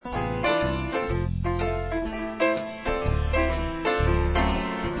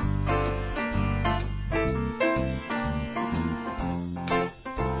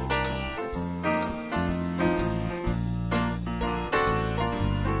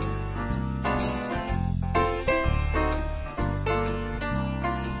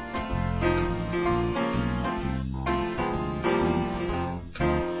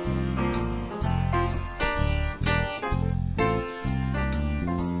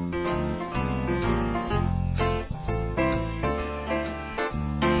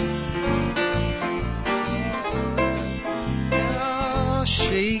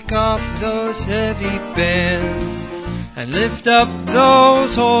those heavy bands and lift up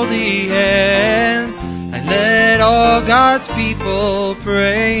those holy hands and let all God's people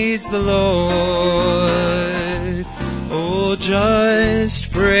praise the Lord. Oh,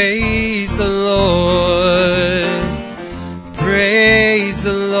 just praise the Lord. Praise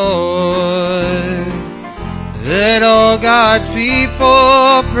the Lord. Let all God's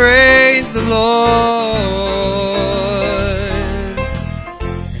people praise the Lord.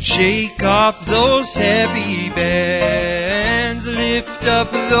 And shake off those heavy bands, lift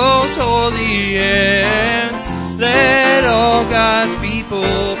up those holy hands. Let all God's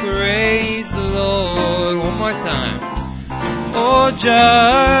people praise the Lord. One more time. Oh,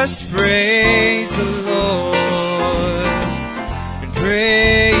 just praise the Lord and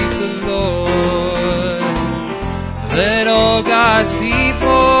praise the Lord. Let all God's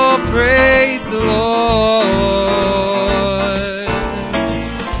people praise the Lord.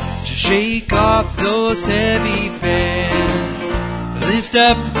 Just shake off those heavy bands, lift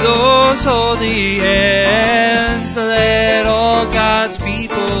up those holy hands. Let all God's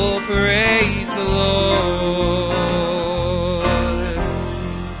people praise the Lord.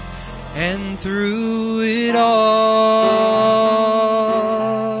 And through it all,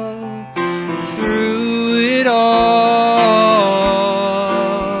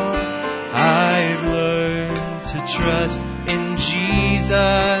 I've learned to trust in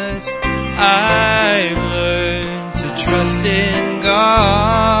Jesus. I've learned to trust in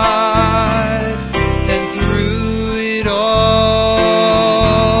God. And through it all,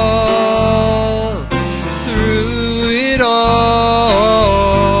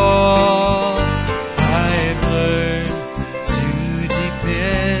 I've learned to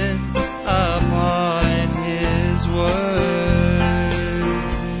depend upon His word.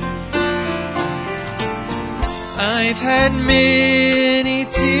 I've had many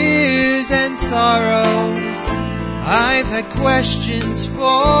tears and sorrows. I've had questions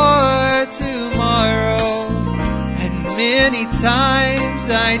for tomorrow. And many times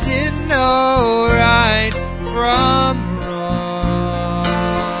I didn't know right from wrong.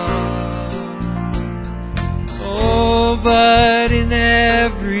 Oh, but in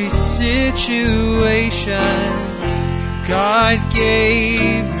every situation, God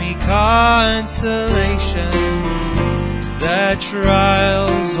gave me consolation. That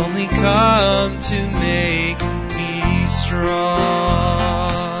trials only come to make me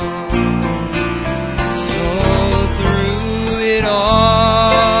strong. So through it all,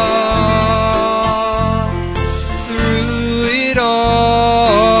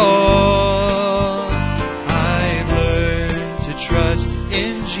 I've learned to trust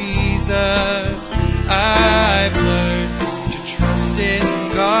in Jesus. I've learned to trust in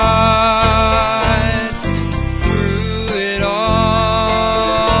God.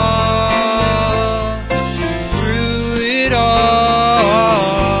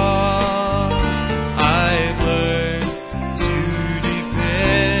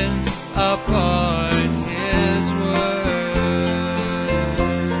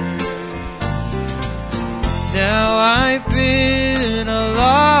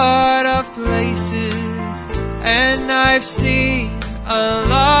 I've seen a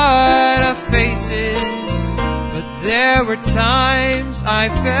lot of faces, but there were times I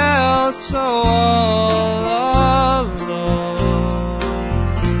felt so all alone.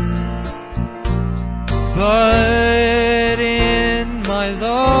 But in my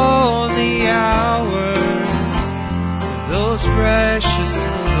lonely hours, those precious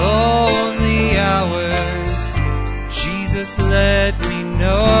lonely hours, Jesus let me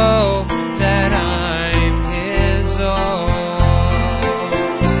know that I'm His own.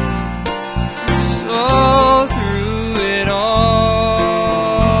 So through it all,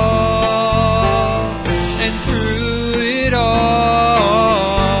 and through it all,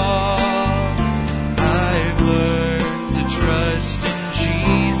 I've learned to trust in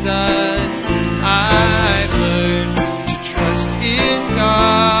Jesus. I've learned to trust in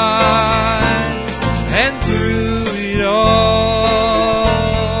God. And through it all,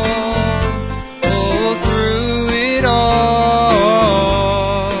 oh, through it all,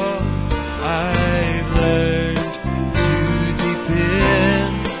 I've learned to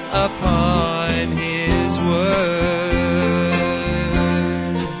depend upon His word.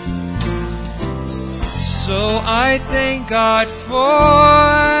 So I thank God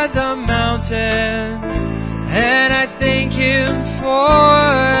for the mountains, and I thank Him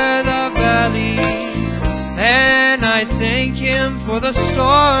for the valleys, and I thank Him for the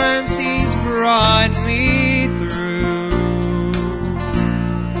storms He's brought me through.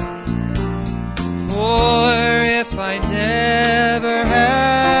 For if I never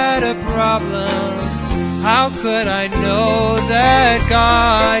had a problem, how could I know that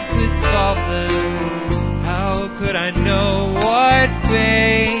God could solve them? How could I know what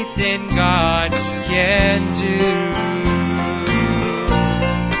faith in God can do?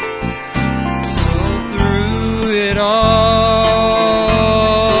 So through it all,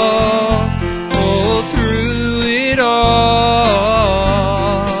 oh, through it all,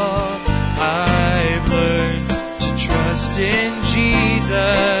 I've learned to trust in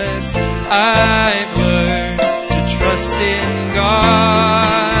Jesus. I've learned to trust in God.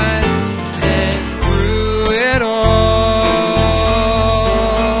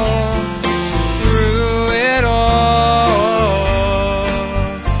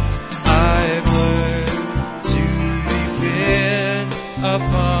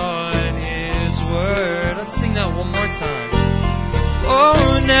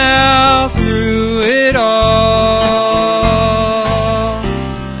 Now through it all,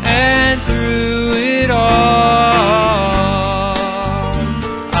 and through it all,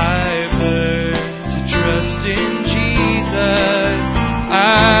 I've learned to trust in Jesus.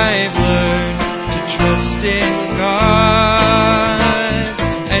 I've learned to trust in God,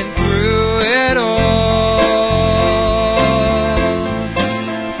 and through it all,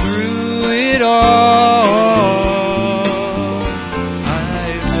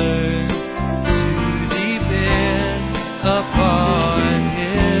 upon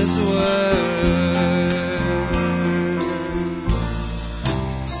His word.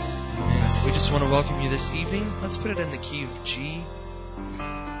 We just want to welcome you this evening. Let's put it in the key of G.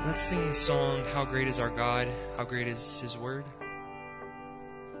 Let's sing the song, How Great Is Our God, How Great Is His Word.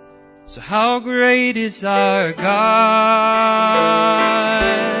 So how great is our God,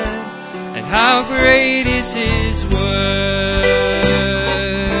 and how great is His word.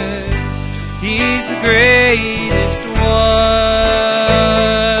 He's the greatest one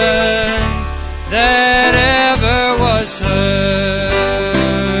that ever was heard.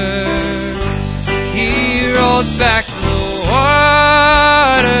 He rolled back the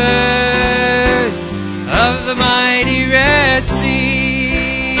waters of the mighty Red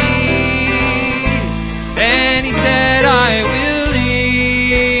Sea, and He said, I will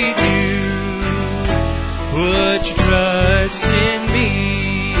lead you. Would you trust in me?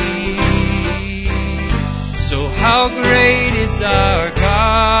 So how great is our God?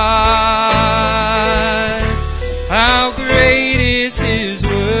 How great is His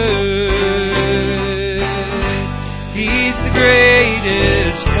word? He's the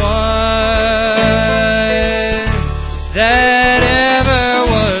greatest one that ever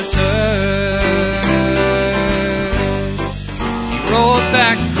was heard. He rolled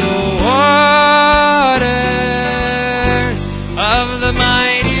back the waters of the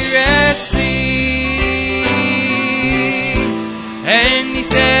mighty Red Sea, and He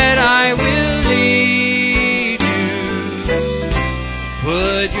said, I will lead you.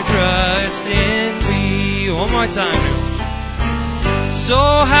 Put your trust in me. One more time now. So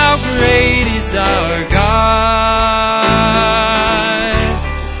how great is our God?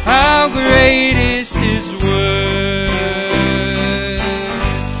 How great is His word?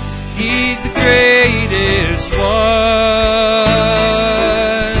 He's the greatest one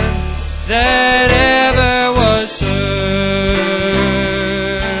that ever was heard.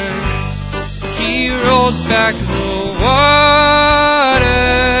 He rolled back the waters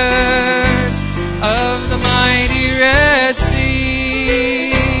of the mighty Red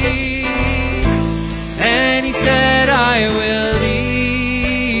Sea, and He said, I will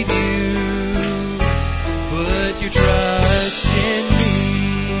lead you. Put your trust in me.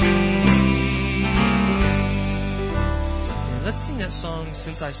 Let's sing that song,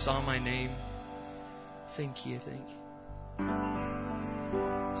 Since I Saw My Name. Same key, I think.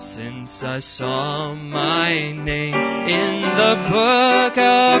 Since I saw my name in the book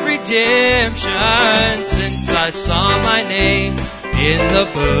of redemption, since I saw my name in the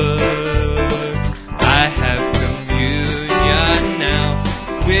book, I have communion now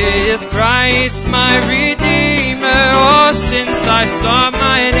with Christ my Redeemer. Oh, since I saw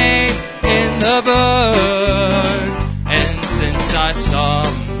my name in the book, and since I saw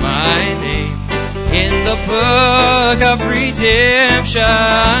my name in the book of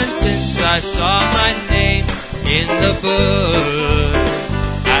redemption, since I saw my name in the book,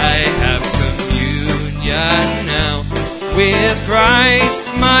 I have communion now with Christ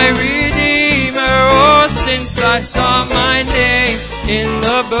my Redeemer. Oh, since I saw my name in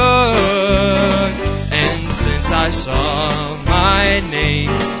the book, and since I saw my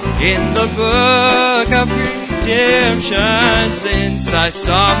name in the book of redemption, since I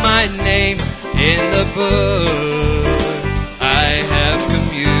saw my name in the book, I have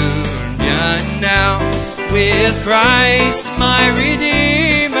communion with Christ my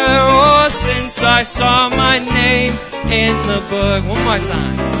Redeemer. Oh, since I saw my name in the book. One more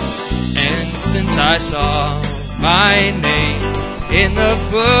time. And since I saw my name in the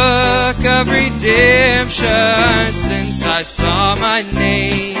book of redemption, since I saw my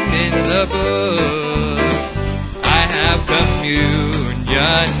name in the book, I have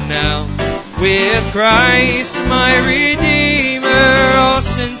communion now with Christ my Redeemer. Oh,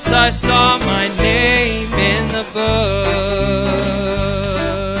 since I saw my name in the book.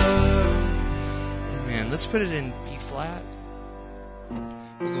 Man, let's put it in B flat.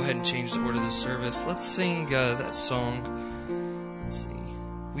 We'll go ahead and change the order of the service. Let's sing that song. Let's see.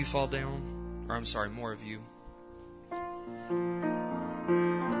 We Fall Down. Or I'm sorry, More of You.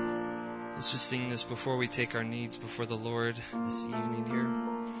 Let's just sing this before we take our needs before the Lord this evening here.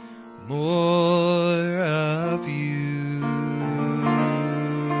 More of you.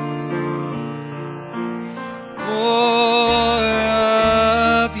 More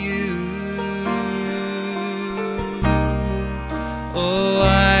of you. Oh,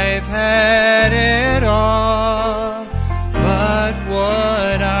 I've had it all, but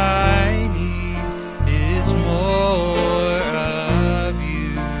what I need is more of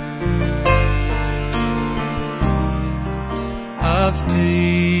you. Of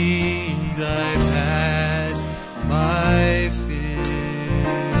things I've had my fill,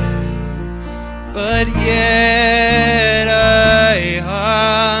 but yet I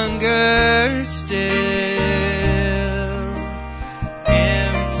hunger still,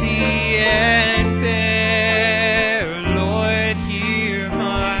 empty and bare. Lord, hear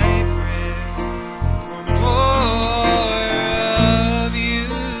my prayer for more of you.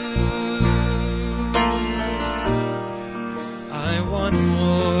 I want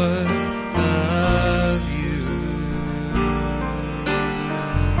more of you.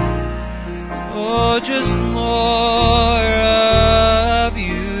 Oh, just more of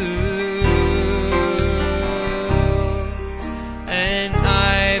you. And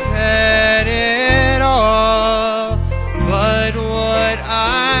I've had it all, but what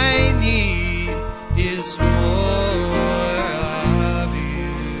I need is more of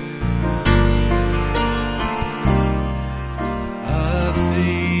you. Of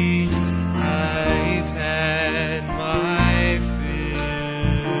things I've had my fill,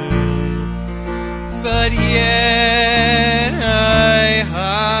 but yet I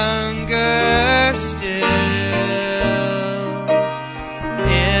hunger still,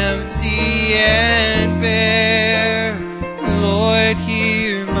 empty and bare. Lord,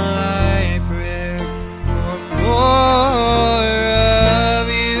 hear my prayer for more of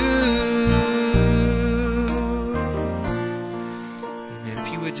you. Amen. If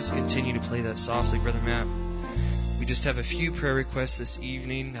you would just continue to play that softly, Brother Matt. We just have a few prayer requests this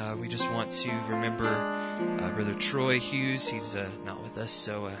evening. We just want to remember Brother Troy Hughes. He's not with us,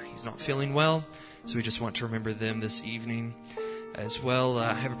 so he's not feeling well. So we just want to remember them this evening. As well,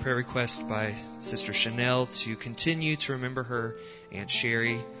 I have a prayer request by Sister Chanel to continue to remember her Aunt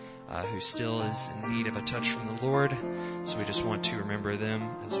Sherry, who still is in need of a touch from the Lord. So we just want to remember them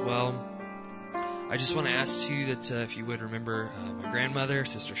as well. I just want to ask too that if you would remember my grandmother,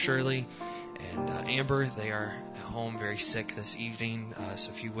 Sister Shirley, and Amber. They are at home very sick this evening.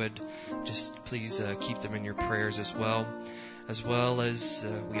 So if you would just please keep them in your prayers as well. As well as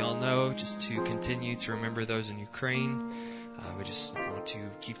we all know, just to continue to remember those in Ukraine. We just want to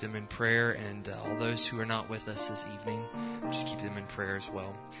keep them in prayer, and all those who are not with us this evening, just keep them in prayer as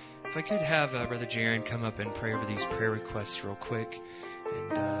well. If I could have Brother Jaron come up and pray over these prayer requests real quick,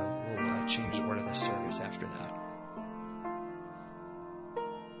 and we'll change the order of the service after that.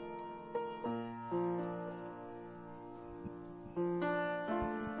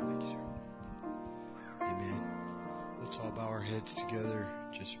 Thank you, sir. Amen. Let's all bow our heads together.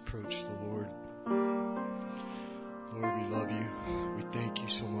 Just approach the Lord. Lord, we love you. We thank you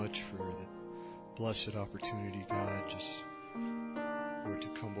so much for the blessed opportunity, God, just, Lord, to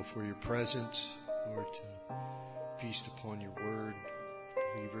come before your presence, Lord, to feast upon your word,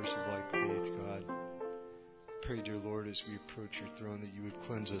 believers of like faith, God. Pray, dear Lord, as we approach your throne, that you would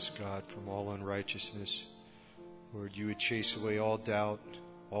cleanse us, God, from all unrighteousness. Lord, you would chase away all doubt,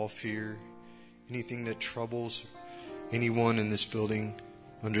 all fear, anything that troubles anyone in this building.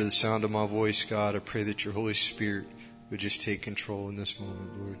 Under the sound of my voice, God, I pray that your Holy Spirit would just take control in this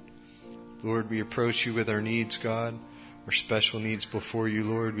moment, Lord. Lord, we approach you with our needs, God, our special needs before you,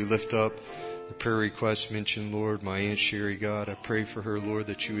 Lord. We lift up the prayer request mentioned, Lord, my Aunt Sherry, God. I pray for her, Lord,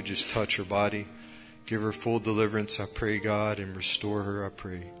 that you would just touch her body. Give her full deliverance, I pray, God, and restore her, I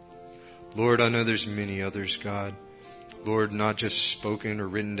pray. Lord, I know there's many others, God. Lord, not just spoken or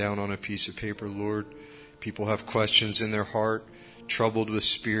written down on a piece of paper, Lord. People have questions in their heart, troubled with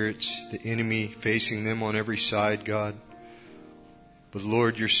spirits, the enemy facing them on every side, God. But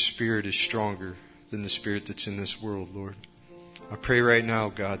Lord, your Spirit is stronger than the spirit that's in this world, Lord. I pray right now,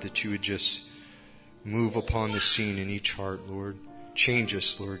 God, that you would just move upon the scene in each heart, Lord. Change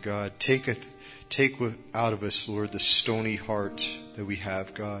us, Lord God. Take out of us, Lord, the stony hearts that we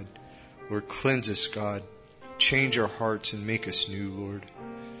have, God. Lord, cleanse us, God. Change our hearts and make us new, Lord.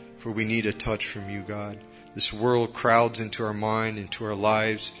 For we need a touch from you, God. This world crowds into our mind, into our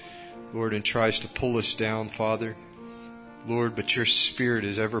lives, Lord, and tries to pull us down, Father. Lord, but your Spirit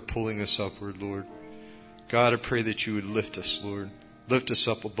is ever pulling us upward, Lord. God, I pray that you would lift us, Lord. Lift us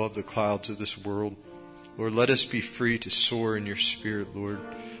up above the clouds of this world. Lord, let us be free to soar in your Spirit, Lord,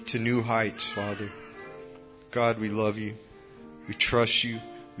 to new heights, Father. God, we love you. We trust you.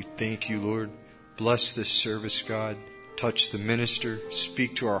 We thank you, Lord. Bless this service, God. Touch the minister.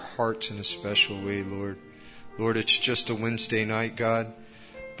 Speak to our hearts in a special way, Lord. Lord, it's just a Wednesday night, God,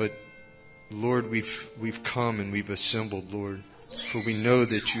 but Lord, we've come and we've assembled, Lord, for we know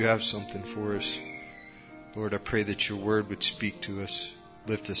that you have something for us. Lord, I pray that your word would speak to us.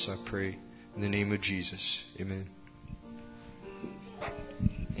 Lift us, I pray, in the name of Jesus. Amen.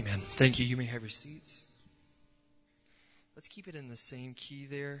 Amen. Thank you. You may have your seats. Let's keep it in the same key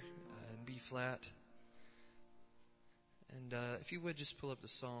there, in B flat. And if you would just pull up the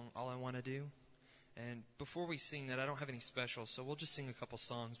song, All I Want to Do. And before we sing that, I don't have any specials, so we'll just sing a couple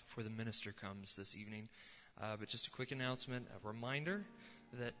songs before the minister comes this evening. But just a quick announcement, a reminder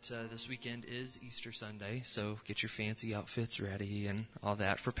that this weekend is Easter Sunday, so get your fancy outfits ready and all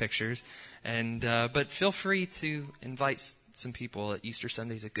that for pictures. And but feel free to invite some people. Easter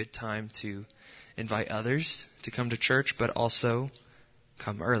Sunday is a good time to invite others to come to church, but also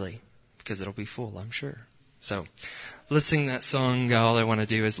come early because it'll be full, I'm sure. So let's sing that song, All I Want to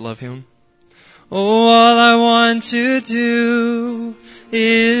Do Is Love Him. Oh, all I want to do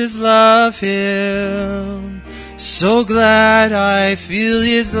is love him. So glad I feel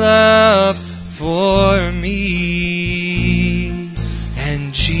his love for me.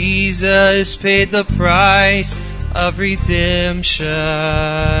 And Jesus paid the price of redemption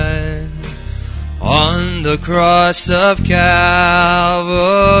on the cross of Calvary.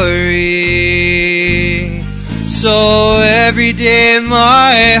 So every day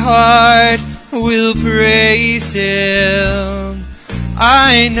my heart will praise him.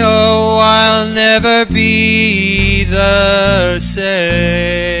 I know I'll never be the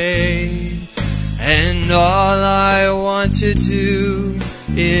same. And all I want to do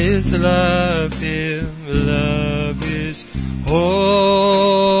is love him, love his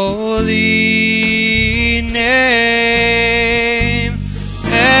holy name.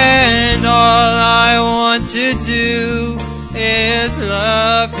 And all I want to do is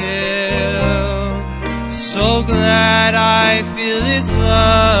love him. So glad I feel his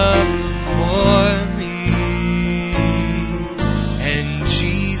love for me. And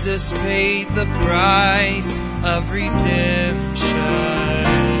Jesus paid the price of redemption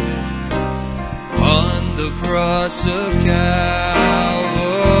on the cross of Calvary.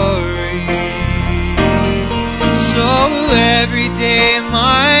 So every day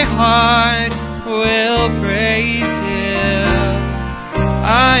my heart will praise him.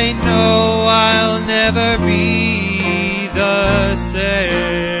 I know I'll never be the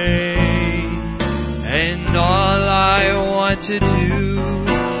same. And all I want to do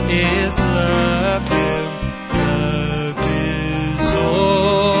is love him, love his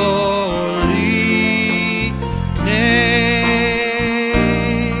holy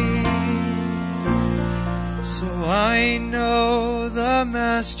name. So I know the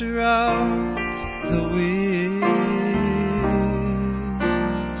master of the wind.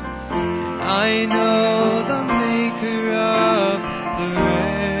 I know the maker of the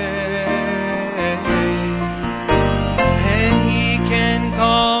rain, and he can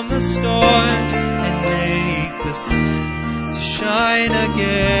calm the storms and make the sun to shine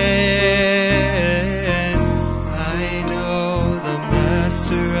again. I know the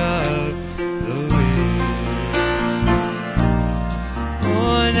master of the wind.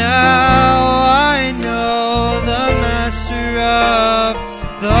 Oh, now I know the master of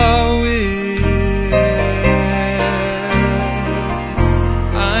the wind.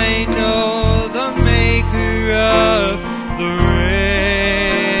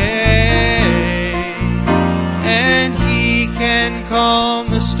 Calm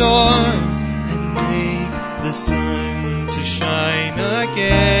the storms and make the sun to shine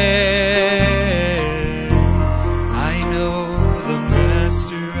again. I know the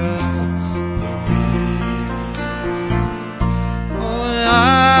master of the wind. Oh,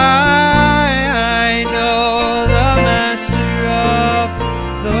 I know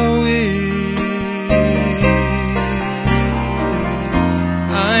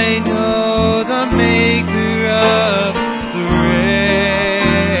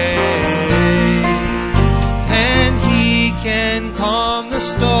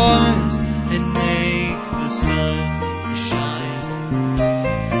storms and make the sun to shine.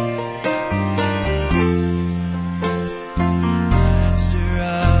 Master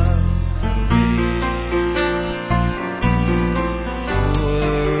of the way, for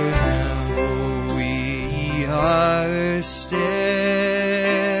now we are standing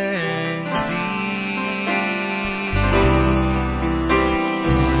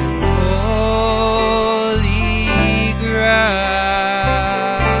on holy ground,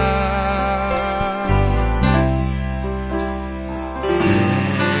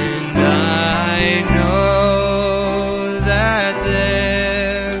 and I know that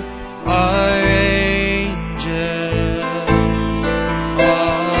there are angels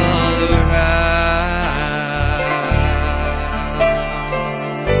all around.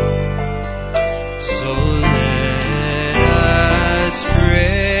 So let us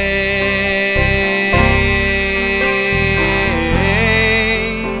praise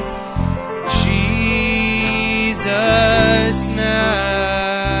Jesus now,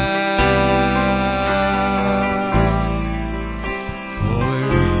 for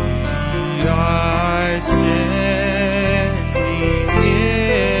we are standing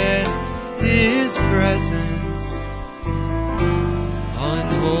in His presence on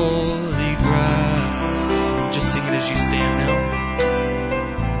holy ground. Just sing it as you stand now.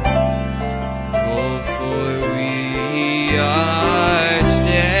 Oh, for we are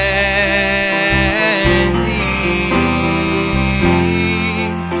standing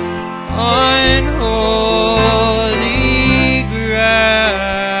on holy ground,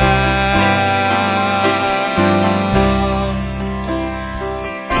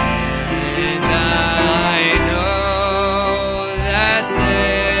 and I know that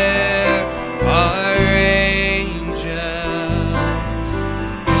there are angels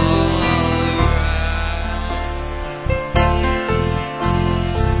all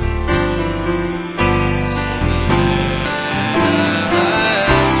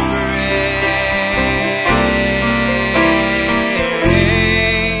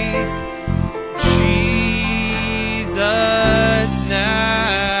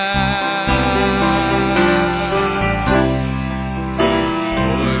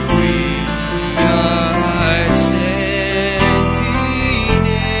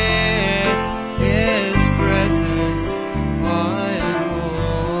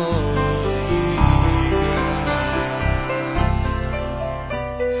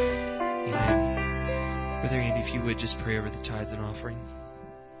just pray over the tithes and offering.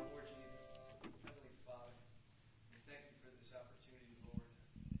 Lord Jesus, Heavenly Father, we thank you for this opportunity, Lord,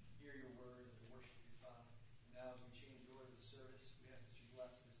 to hear your word and to worship you, Father. And now as we change the order of the service, we ask that you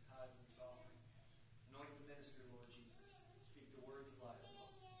bless this tithes and this offering. Anoint the minister, Lord Jesus. Speak the words of life, Lord.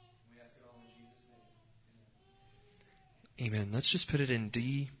 And we ask it all in Jesus' name. Amen. Let's just put it in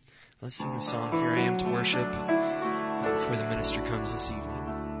D. Let's sing the song, Here I Am to Worship, before the minister comes this evening.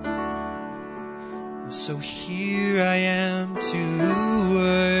 So here I am to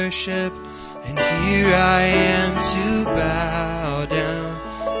worship, and here I am to bow down.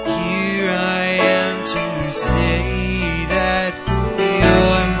 Here I am to say that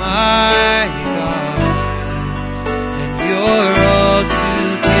you're my God, and you're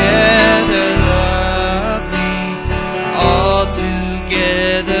altogether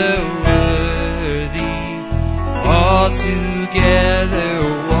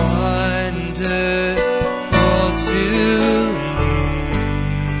wonderful to me.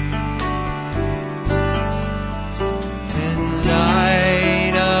 In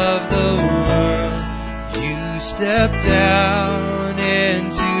light of the world, you stepped down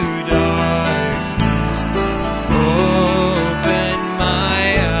into darkness. Open my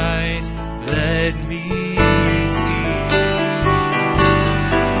eyes, let me see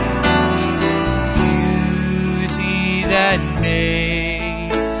beauty that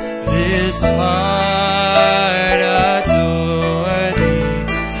made this heart adore thee.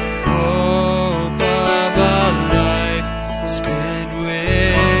 Hope of a life spent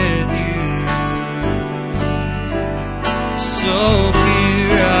with you. So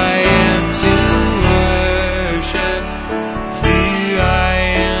here I am to worship, here I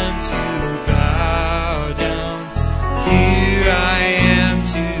am to bow down, here I am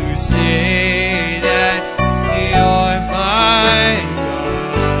to say that you're my God,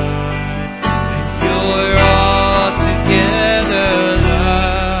 and you're altogether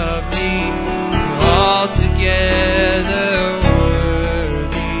lovely, altogether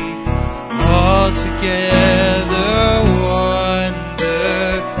worthy, altogether wonderful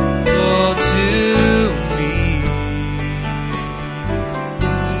to me.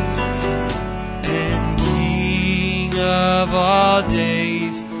 And King of all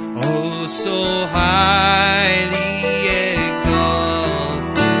days, oh so highly exalted,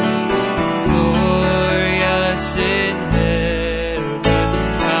 glorious in heaven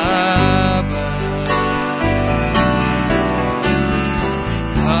above.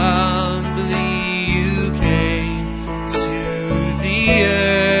 Humbly you came to the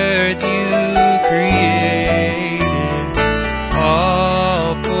earth you created,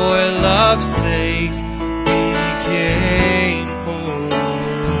 all for love's sake became poor.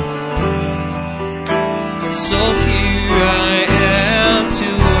 So here I am to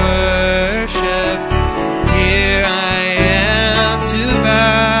worship, here I am to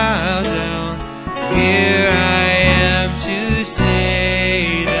bow down, here I am to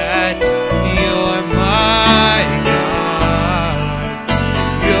say that you're my God.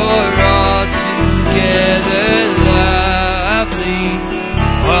 You're altogether lovely,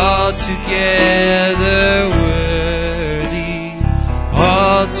 altogether worthy,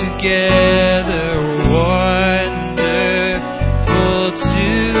 altogether wonderful to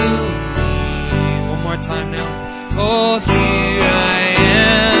me. One more time now. Oh, here I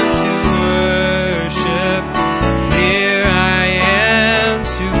am to worship, here I am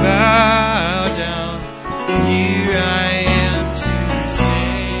to bow down, here I am to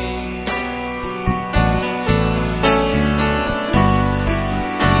sing.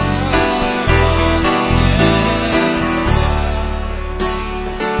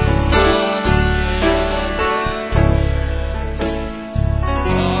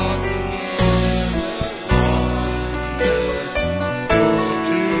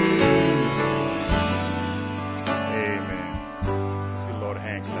 Amen. Let's give the Lord a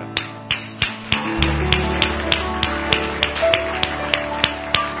hand clap.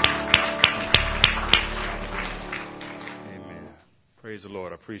 Amen. Praise the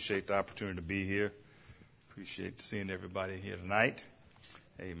Lord. I appreciate the opportunity to be here. Appreciate seeing everybody here tonight.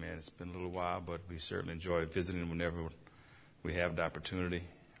 Amen. It's been a little while, but we certainly enjoy visiting whenever we have the opportunity.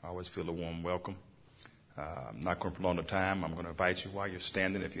 I always feel a warm welcome. I'm not going to prolong the time. I'm going to invite you while you're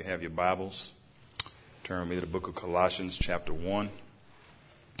standing, if you have your Bibles, turn me to the book of Colossians chapter 1.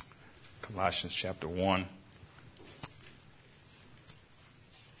 Colossians chapter 1.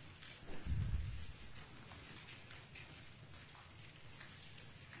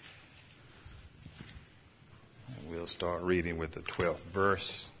 And we'll start reading with the 12th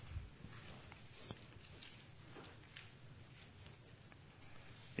verse.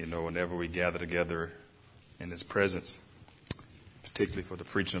 You know, whenever we gather together in His presence, particularly for the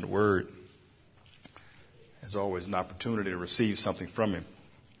preaching of the Word, there's always an opportunity to receive something from Him.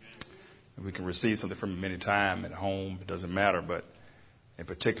 And we can receive something from Him anytime, at home, it doesn't matter. But in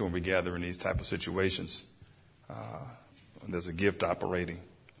particular, when we gather in these type of situations, when there's a gift operating,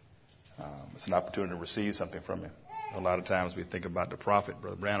 it's an opportunity to receive something from Him. A lot of times we think about the prophet,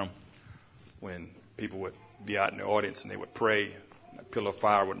 Brother Branham, when people would be out in the audience and they would pray, and a pillar of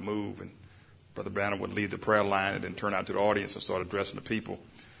fire would move, and Brother Branham would leave the prayer line and then turn out to the audience and start addressing the people.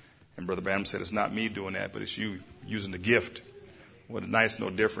 And Brother Branham said, it's not me doing that, but it's you using the gift. Well, it's no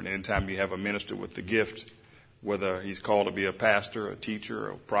different anytime you have a minister with the gift, whether he's called to be a pastor, a teacher,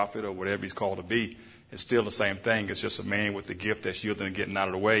 a prophet, or whatever he's called to be. It's still the same thing. It's just a man with the gift that's yielding and getting out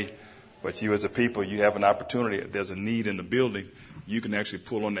of the way. But you as a people, you have an opportunity. If there's a need in the building, you can actually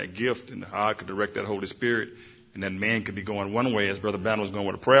pull on that gift, and God could direct that Holy Spirit. And that man could be going one way as Brother Branham was going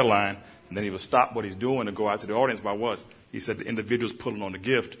with a prayer line, and then he would stop what he's doing and go out to the audience by what? He said the individual's pulling on the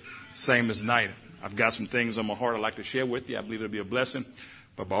gift. Same as tonight. I've got some things on my heart I'd like to share with you. I believe it'll be a blessing.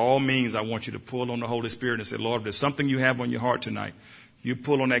 But by all means, I want you to pull on the Holy Spirit and say, Lord, if there's something you have on your heart tonight, you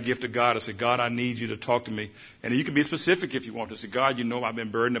pull on that gift of God and say, God, I need you to talk to me. And you can be specific if you want to. Say, God, you know I've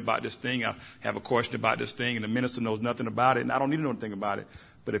been burdened about this thing. I have a question about this thing, and the minister knows nothing about it, and I don't need to know anything about it.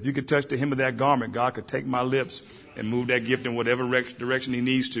 But if you could touch the hem of that garment, God could take my lips and move that gift in whatever direction He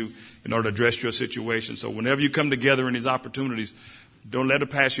needs to in order to address your situation. So whenever you come together in these opportunities, don't let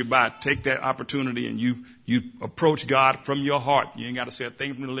it pass you by. Take that opportunity and you approach God from your heart. You ain't got to say a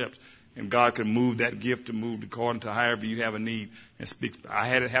thing from the lips. And God can move that gift to move according to however you have a need and speak. I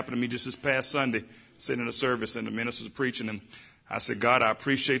had it happen to me just this past Sunday, sitting in a service and the minister's preaching. And I said, God, I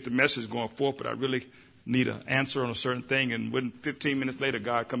appreciate the message going forth, but I really need an answer on a certain thing. And when 15 minutes later,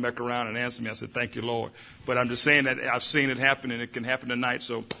 God come back around and answer me. I said, thank you, Lord. But I'm just saying that I've seen it happen, and it can happen tonight.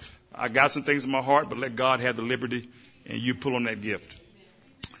 So I got some things in my heart, but let God have the liberty, and you pull on that gift.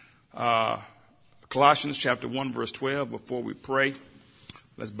 Colossians chapter 1, verse 12. Before we pray,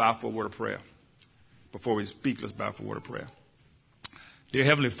 let's bow for a word of prayer. Before we speak, let's bow for a word of prayer. Dear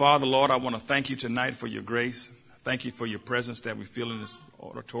Heavenly Father, Lord, I want to thank you tonight for your grace. Thank you for your presence that we feel in this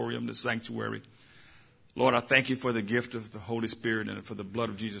auditorium, this sanctuary. Lord, I thank you for the gift of the Holy Spirit and for the blood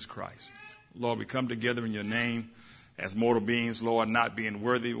of Jesus Christ. Lord, we come together in your name as mortal beings, Lord, not being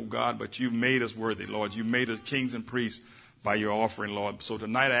worthy, oh God, but you made us worthy, Lord. You made us kings and priests by your offering, Lord. So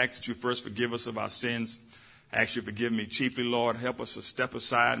tonight I ask that you first forgive us of our sins. I ask you to forgive me chiefly, Lord. Help us to step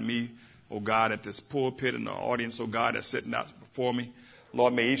aside me, oh God, at this pulpit and the audience, oh God, that's sitting out before me.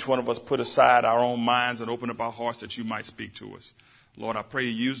 Lord, may each one of us put aside our own minds and open up our hearts that you might speak to us. Lord, I pray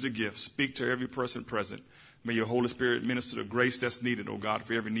you use the gift. Speak to every person present. May your Holy Spirit minister the grace that's needed, oh God,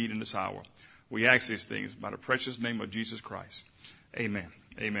 for every need in this hour. We ask these things by the precious name of Jesus Christ. Amen.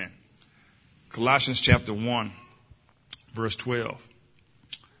 Amen. Colossians chapter 1, verse 12.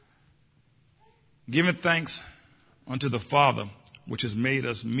 Giving thanks unto the Father, which has made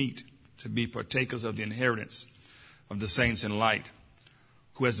us meet to be partakers of the inheritance of the saints in light,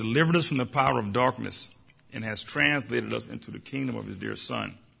 who has delivered us from the power of darkness and has translated us into the kingdom of his dear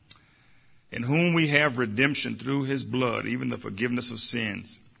Son, in whom we have redemption through his blood, even the forgiveness of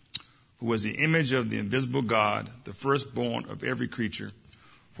sins, who is the image of the invisible God, the firstborn of every creature.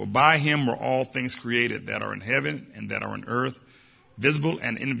 For by him were all things created that are in heaven and that are on earth, visible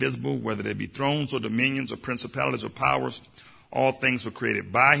and invisible, whether they be thrones or dominions or principalities or powers. All things were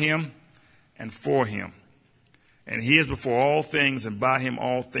created by him and for him. And he is before all things, and by him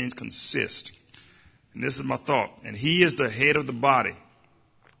all things consist. And this is my thought. And he is the head of the body.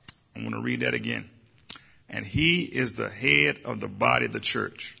 I'm going to read that again. And he is the head of the body of the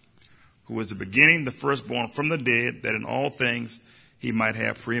church, who is the beginning, the firstborn from the dead, that in all things he might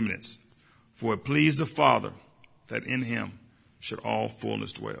have preeminence. For it pleased the Father that in him should all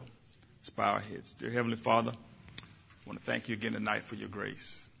fullness dwell. Let's bow our heads. Dear Heavenly Father, I want to thank you again tonight for your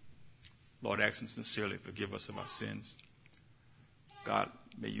grace. Lord, asking sincerely, forgive us of our sins. God,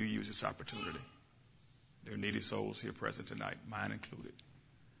 may you use this opportunity. There are needy souls here present tonight, mine included.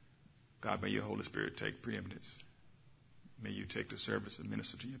 God, may your Holy Spirit take preeminence. May you take the service and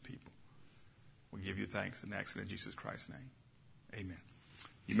minister to your people. We give you thanks and ask in Jesus Christ's name. Amen.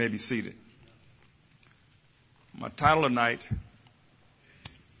 You may be seated. My title tonight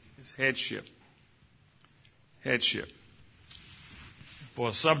is Headship. Headship. For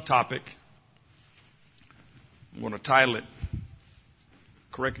a subtopic, I'm going to title it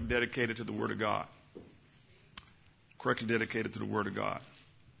Correctly Dedicated to the Word of God. Correctly dedicated to the Word of God.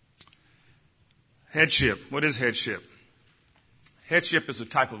 Headship. What is headship? Headship is a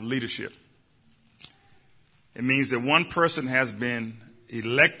type of leadership. It means that one person has been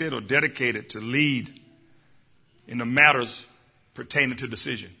elected or dedicated to lead in the matters pertaining to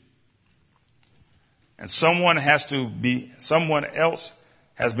decision. And someone else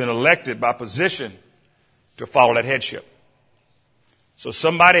has been elected by position to follow that headship. So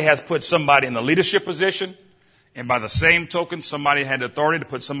somebody has put somebody in a leadership position, and by the same token, somebody had the authority to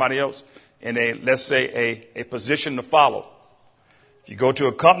put somebody else in a position to follow. If you go to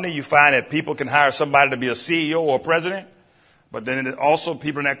a company, you find that people can hire somebody to be a CEO or a president, but then also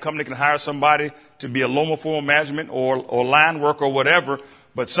people in that company can hire somebody to be a lower form management or line worker or whatever.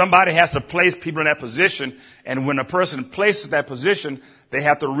 But somebody has to place people in that position, and when a person places that position, they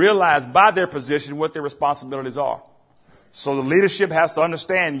have to realize by their position what their responsibilities are. So the leadership has to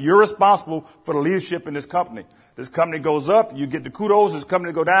understand you're responsible for the leadership in this company. This company goes up, you get the kudos. This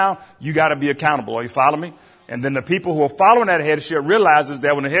company go down, you got to be accountable. Are you following me? And then the people who are following that headship realizes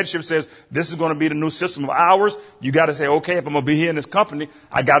that when the headship says this is going to be the new system of hours, you got to say, okay, if I'm going to be here in this company,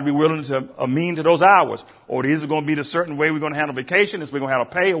 I got to be willing to amend to those hours. Or these are going to be the certain way we're going to handle vacation, this we're going to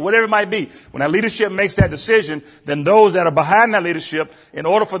handle pay, or whatever it might be. When that leadership makes that decision, then those that are behind that leadership, in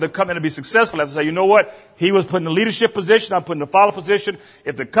order for the company to be successful, have to say, you know what? He was put in the leadership position, I'm put in the follow position.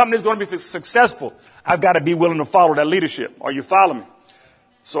 If the company is going to be successful, I've got to be willing to follow that leadership. Are you following me?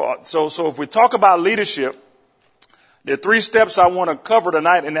 So if we talk about leadership, there are 3 steps I want to cover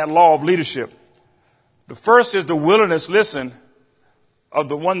tonight in that law of leadership. The first is the willingness, listen, of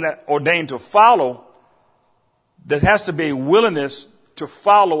the one that ordained to follow. There has to be a willingness to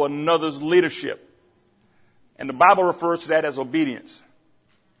follow another's leadership. And the Bible refers to that as obedience.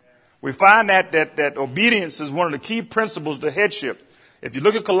 We find that obedience is one of the key principles to headship. If you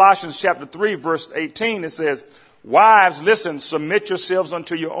look at Colossians chapter 3, verse 18, it says, wives, listen, submit yourselves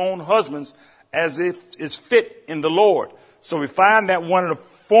unto your own husbands as if it's fit in the Lord. So we find that one of the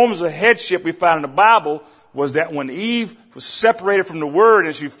forms of headship we find in the Bible was that when Eve was separated from the Word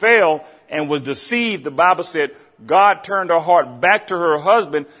and she fell and was deceived, the Bible said God turned her heart back to her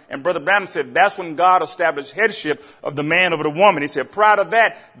husband. And Brother Branham said that's when God established headship of the man over the woman. He said prior to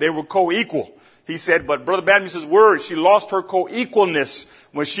that, they were co-equal. He said, but Brother Branham used his word, she lost her co-equalness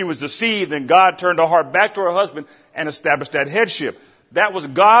when she was deceived, and God turned her heart back to her husband and established that headship. That was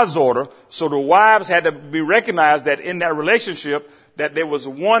God's order. So the wives had to be recognized that in that relationship, that there was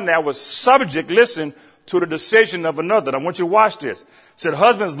one that was subject, listen, to the decision of another. I want you to watch this. It said,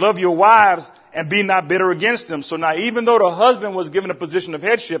 husbands, love your wives and be not bitter against them. So now, even though the husband was given a position of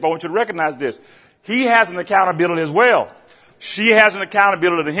headship, I want you to recognize this. He has an accountability as well. She has an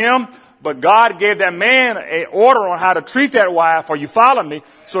accountability to him, but God gave that man an order on how to treat that wife. Are you following me?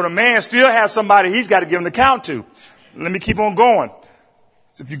 So the man still has somebody he's got to give an account to. Let me keep on going.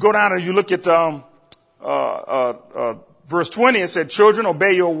 If you go down and you look at verse 20, it said, children,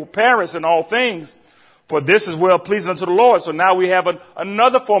 obey your parents in all things, for this is well pleasing unto the Lord. So now we have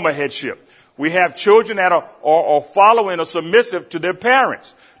another form of headship. We have children that are following or submissive to their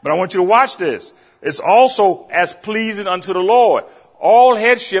parents. But I want you to watch this. It's also as pleasing unto the Lord. All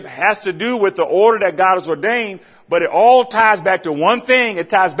headship has to do with the order that God has ordained, but it all ties back to one thing. It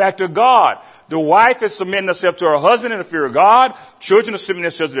ties back to God. The wife is submitting herself to her husband in the fear of God. Children are submitting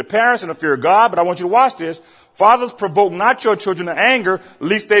themselves to their parents in the fear of God. But I want you to watch this. Fathers, provoke not your children to anger,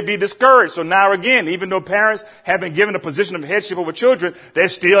 lest they be discouraged. So now again, even though parents have been given a position of headship over children, they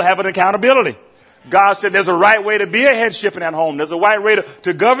still have an accountability. God said there's a right way to be a headship in that home. There's a right way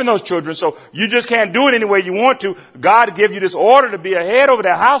to govern those children. So you just can't do it any way you want to. God gave you this order to be a head over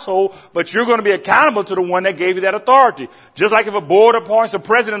that household, but you're going to be accountable to the one that gave you that authority. Just like if a board appoints a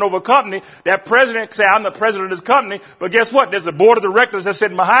president over a company, that president say, I'm the president of this company. But guess what? There's a board of directors that's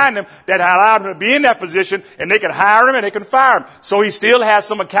sitting behind him that allowed him to be in that position, and they can hire him and they can fire him. So he still has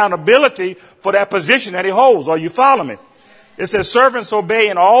some accountability for that position that he holds. Are you following me? It says, servants, obey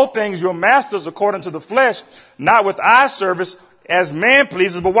in all things your masters according to the flesh, not with eye service as man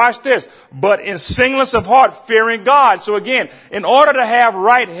pleases, but watch this, but in singleness of heart, fearing God. So again, in order to have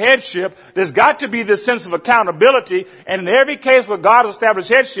right headship, there's got to be this sense of accountability. And in every case where God has established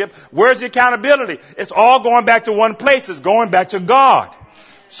headship, where's the accountability? It's all going back to one place. It's going back to God.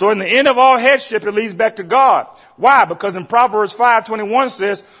 So in the end of all headship, it leads back to God. Why? Because in Proverbs 5:21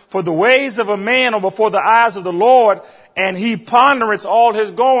 says, for the ways of a man are before the eyes of the Lord, and he pondereth all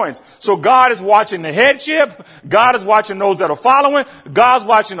his goings. So God is watching the headship. God is watching those that are following. God's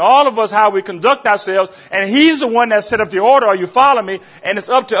watching all of us, how we conduct ourselves. And he's the one that set up the order. Are you following me? And it's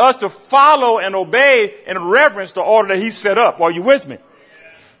up to us to follow and obey and reverence the order that he set up. Are you with me?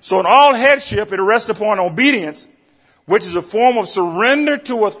 So in all headship, it rests upon obedience, which is a form of surrender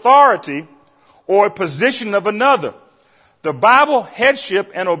to authority or a position of another. The Bible, headship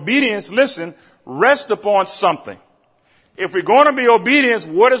and obedience, listen, rest upon something. If we're going to be obedience,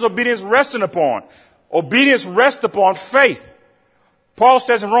 what is obedience resting upon? Obedience rests upon faith. Paul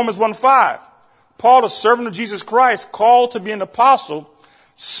says in Romans 1:5, Paul, a servant of Jesus Christ, called to be an apostle,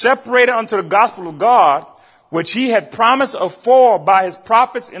 separated unto the gospel of God, which he had promised afore by his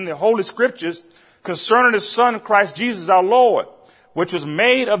prophets in the Holy Scriptures, concerning his son Christ Jesus our Lord, which was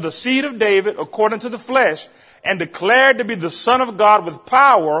made of the seed of David according to the flesh, and declared to be the Son of God with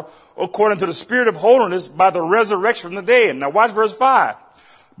power according to the Spirit of holiness by the resurrection from the dead. Now watch verse 5.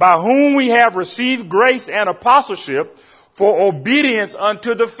 By whom we have received grace and apostleship for obedience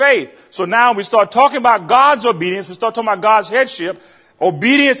unto the faith. So now we start talking about God's obedience. We start talking about God's headship.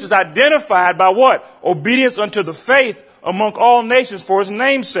 Obedience is identified by what? Obedience unto the faith among all nations for his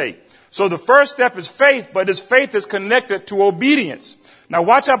name's sake. So the first step is faith, but this faith is connected to obedience. Now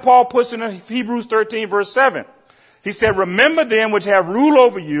watch how Paul puts it in Hebrews 13 verse 7. He said, remember them which have rule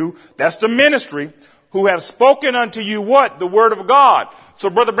over you, that's the ministry, who have spoken unto you what? The word of God. So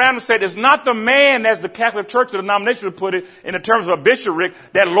Brother Branham said, it's not the man, as the Catholic Church, the denomination would put it in the terms of a bishopric,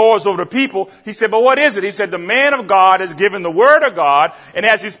 that lords over the people. He said, but what is it? He said, the man of God is given the word of God. And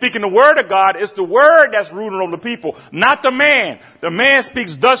as he's speaking the word of God, it's the word that's ruling over the people, not the man. The man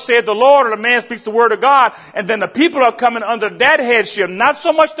speaks, thus saith the Lord, or the man speaks the word of God. And then the people are coming under that headship, not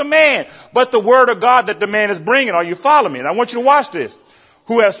so much the man, but the word of God that the man is bringing. Are you following me? And I want you to watch this.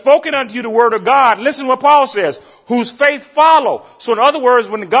 Who have spoken unto you the word of God. Listen to what Paul says. Whose faith follow. So in other words,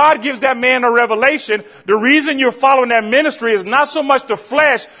 when God gives that man a revelation, the reason you're following that ministry is not so much the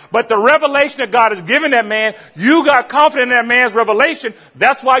flesh, but the revelation that God has given that man. You got confidence in that man's revelation.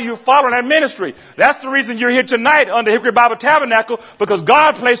 That's why you're following that ministry. That's the reason you're here tonight under Hickory Bible Tabernacle, because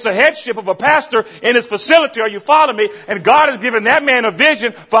God placed the headship of a pastor in his facility. Are you following me? And God has given that man a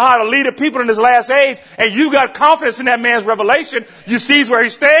vision for how to lead the people in this last age. And you got confidence in that man's revelation. You see where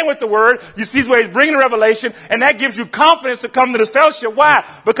he's staying with the word. You see where he's bringing the revelation. And that gives you confidence to come to this fellowship. Why?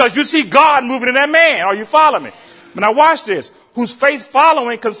 Because you see God moving in that man. Are you following me? But now watch this. whose faith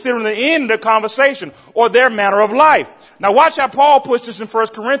following considering the end of their conversation or their manner of life. Now watch how Paul puts this in 1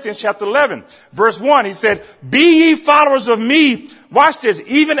 Corinthians chapter 11, verse 1. He said, be ye followers of me. Watch this,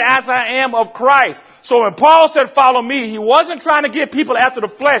 even as I am of Christ. So when Paul said follow me, he wasn't trying to get people after the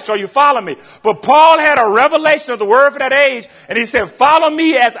flesh, or you follow me. But Paul had a revelation of the word for that age, and he said, follow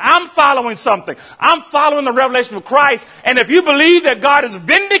me as I'm following something. I'm following the revelation of Christ. And if you believe that God is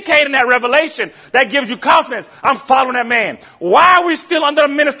vindicating that revelation, that gives you confidence. I'm following that man. Why are we still under the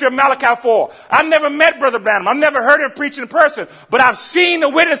ministry of Malachi 4? I've never met Brother Branham. I've never heard him preach in person, but I've seen the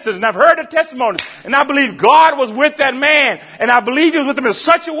witnesses and I've heard the testimonies, and I believe God was with that man, and I believe he was with him in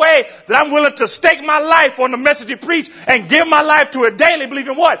such a way that I'm willing to stake my life on the message he preached and give my life to it daily,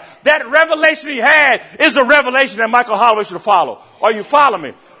 believing what? That revelation he had is the revelation that Michael Holloway should follow. Are you following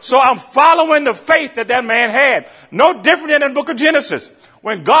me? So I'm following the faith that that man had. No different than in the book of Genesis,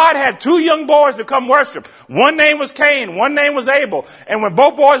 when God had two young boys to come worship. One name was Cain, one name was Abel. And when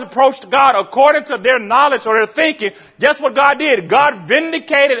both boys approached God according to their knowledge or their thinking, guess what God did? God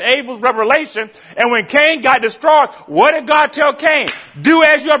vindicated Abel's revelation. And when Cain got destroyed, what did God tell Cain? Do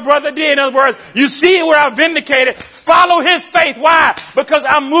as your brother did. In other words, you see where I vindicated. Follow his faith. Why? Because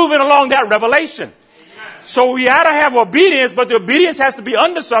I'm moving along that revelation. So we ought to have obedience, but the obedience has to be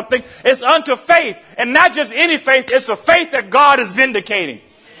under something. It's unto faith, and not just any faith. It's a faith that God is vindicating.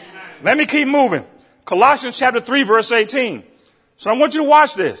 Amen. Let me keep moving. Colossians chapter 3, verse 18. So I want you to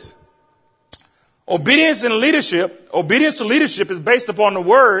watch this. Obedience to leadership is based upon the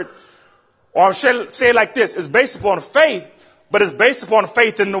word, or I should say it like this. It's based upon faith, but it's based upon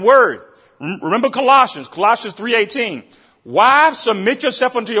faith in the word. Remember Colossians 3:18. Wives, submit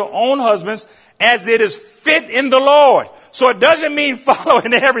yourself unto your own husbands as it is fit in the Lord. So it doesn't mean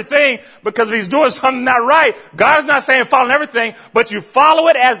following everything, because if he's doing something not right, God's not saying following everything, but you follow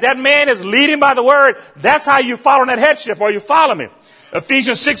it as that man is leading by the word. That's how you follow that headship, or you follow me.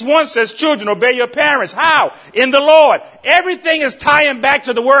 Ephesians 6:1 says, children, obey your parents. How? In the Lord. Everything is tying back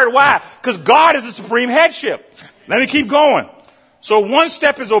to the word. Why? Because God is the supreme headship. Let me keep going. So one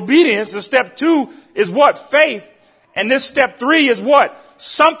step is obedience, and step 2 is what? Faith. And this step 3 is what?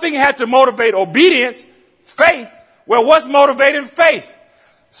 Something had to motivate obedience, faith. Well, what's motivating faith?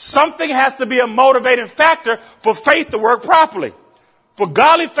 Something has to be a motivating factor for faith to work properly. For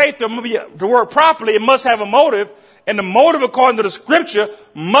godly faith to work properly, it must have a motive. And the motive, according to the scripture,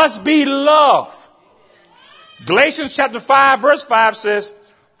 must be love. Galatians chapter 5, verse 5 says,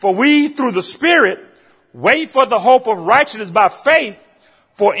 for we through the Spirit wait for the hope of righteousness by faith.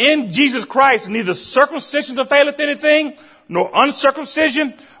 For in Jesus Christ neither circumcision availeth anything, nor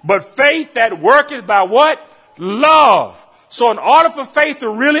uncircumcision, but faith that worketh by what? Love. So in order for faith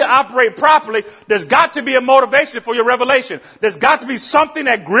to really operate properly, there's got to be a motivation for your revelation. There's got to be something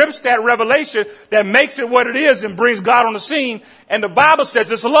that grips that revelation, that makes it what it is and brings God on the scene. And the Bible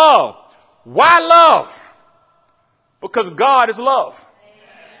says it's love. Why love? Because God is love.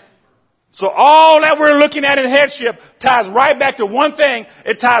 So all that we're looking at in headship ties right back to one thing.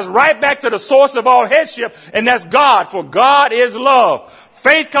 It ties right back to the source of all headship, and that's God. For God is love.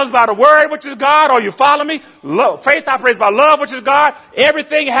 Faith comes by the word, which is God. Or you follow me? Faith operates by love, which is God.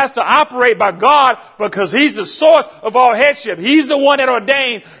 Everything has to operate by God, because he's the source of all headship. He's the one that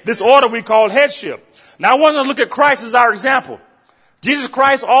ordained this order we call headship. Now I want to look at Christ as our example. Jesus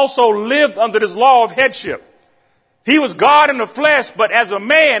Christ also lived under this law of headship. He was God in the flesh, but as a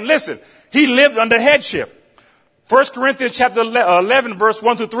man, listen, he lived under headship. 1 Corinthians chapter 11, verse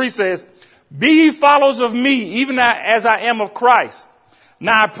 1 through 3 says, be ye followers of me, even as I am of Christ.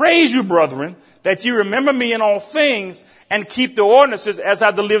 Now I praise you, brethren, that you remember me in all things, and keep the ordinances as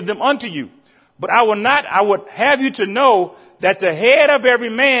I delivered them unto you. But I would have you to know that the head of every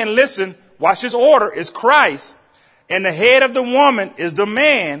man, listen, watch this order, is Christ, and the head of the woman is the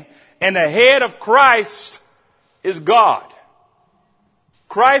man, and the head of Christ is God.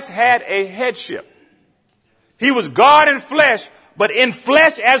 Christ had a headship. He was God in flesh, but in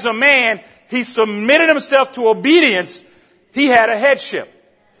flesh as a man, he submitted himself to obedience. He had a headship.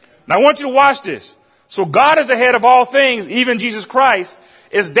 Now I want you to watch this. So God is the head of all things, even Jesus Christ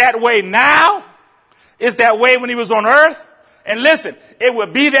is that way now. Is that way when he was on earth. And listen, it will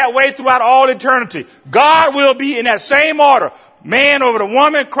be that way throughout all eternity. God will be in that same order. Man over the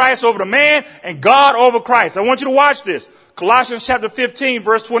woman, Christ over the man, and God over Christ. I want you to watch this. Colossians chapter 15,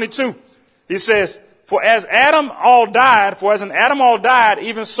 verse 22. He says, for as in Adam all died,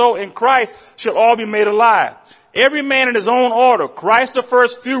 even so in Christ shall all be made alive. Every man in his own order. Christ the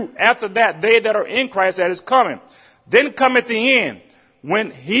first fruit. After that, they that are in Christ at his coming. Then cometh the end, when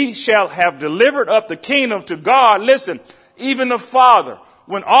he shall have delivered up the kingdom to God. Listen, even the Father.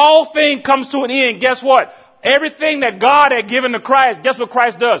 When all things comes to an end, guess what? Everything that God had given to Christ, guess what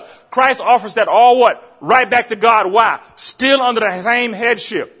Christ does? Christ offers that all what? Right back to God. Why? Still under the same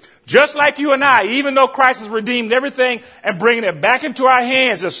headship. Just like you and I, even though Christ has redeemed everything and bringing it back into our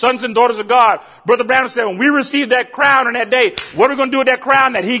hands as sons and daughters of God, Brother Branham said, when we receive that crown on that day, what are we going to do with that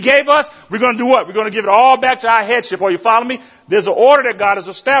crown that he gave us? We're going to do what? We're going to give it all back to our headship. Are you following me? There's an order that God has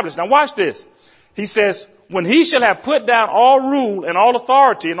established. Now watch this. He says, when he shall have put down all rule and all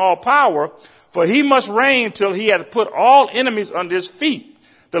authority and all power, for he must reign till he hath put all enemies under his feet.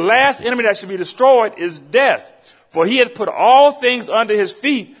 The last enemy that should be destroyed is death. For he hath put all things under his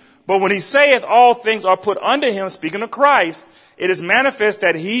feet. But when he saith all things are put under him, speaking of Christ, it is manifest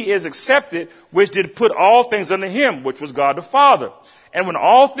that he is accepted, which did put all things under him, which was God the Father. And when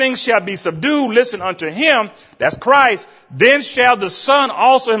all things shall be subdued, listen unto him, that's Christ, then shall the Son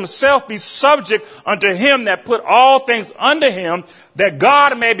also himself be subject unto him that put all things under him, that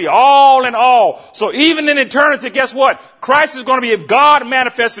God may be all in all. So even in eternity, guess what? Christ is going to be God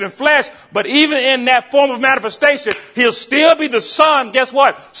manifested in flesh, but even in that form of manifestation, he'll still be the Son, guess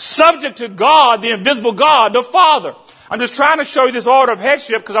what? Subject to God, the invisible God, the Father. I'm just trying to show you this order of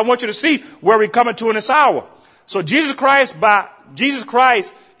headship because I want you to see where we're coming to in this hour. So Jesus Christ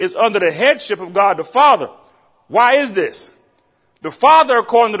is under the headship of God the Father. Why is this? The Father,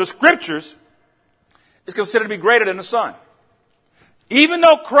 according to the Scriptures, is considered to be greater than the Son. Even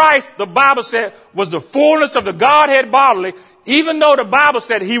though Christ, the Bible said, was the fullness of the Godhead bodily, even though the Bible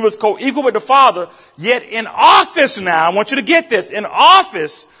said he was co-equal with the Father, yet in office now, I want you to get this, in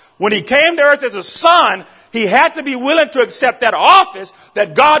office, when he came to earth as a son, he had to be willing to accept that office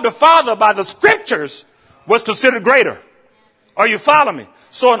that God the Father, by the Scriptures, was considered greater. Are you following me?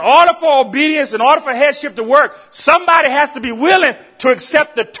 So in order for obedience, in order for headship to work, somebody has to be willing to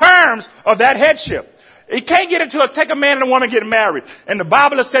accept the terms of that headship. You can't get into take a man and a woman getting married. And the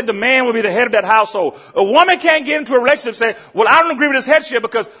Bible has said the man will be the head of that household. A woman can't get into a relationship and say, well, I don't agree with his headship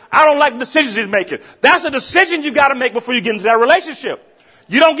because I don't like the decisions he's making. That's a decision you got to make before you get into that relationship.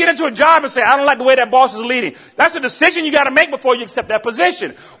 You don't get into a job and say, I don't like the way that boss is leading. That's a decision you got to make before you accept that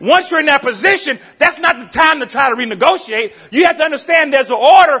position. Once you're in that position, that's not the time to try to renegotiate. You have to understand there's an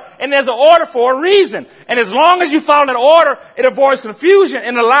order, and there's an order for a reason. And as long as you follow that order, it avoids confusion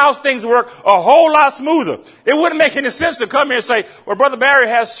and allows things to work a whole lot smoother. It wouldn't make any sense to come here and say, well, Brother Barry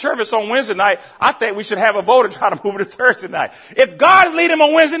has service on Wednesday night. I think we should have a vote and try to move it to Thursday night. If God is leading him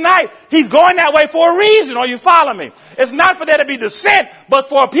on Wednesday night, he's going that way for a reason. Are you following me? It's not for there to be dissent, but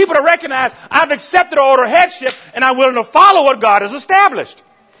for people to recognize I've accepted the order of headship and I'm willing to follow what God has established.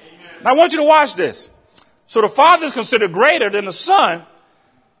 Amen. Now I want you to watch this. So the Father is considered greater than the Son,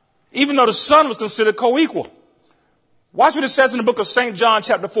 even though the Son was considered co-equal. Watch what it says in the book of St. John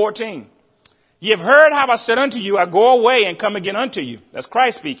chapter 14. Ye have heard how I said unto you, I go away and come again unto you. That's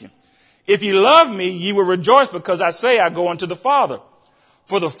Christ speaking. If ye love me, ye will rejoice because I say I go unto the Father.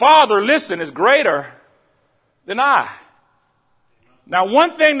 For the Father, listen, is greater than I. Now,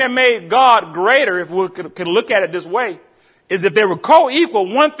 one thing that made God greater, if we could look at it this way, is if they were co-equal,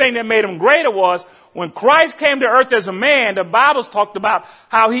 one thing that made him greater was when Christ came to earth as a man, the Bible's talked about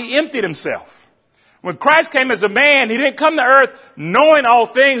how he emptied himself. When Christ came as a man, he didn't come to earth knowing all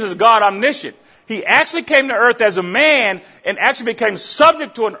things as God omniscient. He actually came to earth as a man and actually became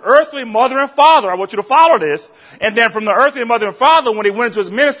subject to an earthly mother and father. I want you to follow this. And then from the earthly mother and father, when he went into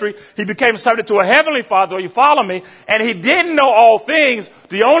his ministry, he became subject to a heavenly father. You follow me? And he didn't know all things.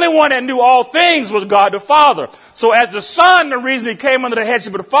 The only one that knew all things was God the Father. So as the Son, the reason he came under the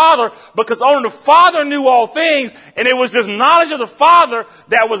headship of the Father, because only the Father knew all things. And it was this knowledge of the Father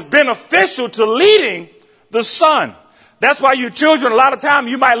that was beneficial to leading the Son. That's why you children, a lot of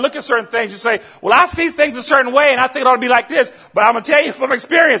times you might look at certain things and say, well, I see things a certain way and I think it ought to be like this. But I'm going to tell you from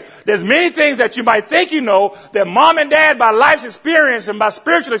experience, there's many things that you might think you know that mom and dad, by life's experience and by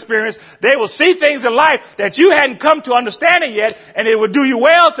spiritual experience, they will see things in life that you hadn't come to understand it yet. And it would do you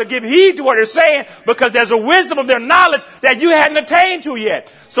well to give heed to what they're saying because there's a wisdom of their knowledge that you hadn't attained to yet.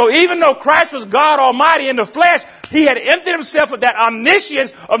 So even though Christ was God Almighty in the flesh, he had emptied himself of that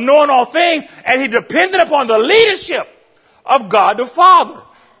omniscience of knowing all things, and he depended upon the leadership of God the Father.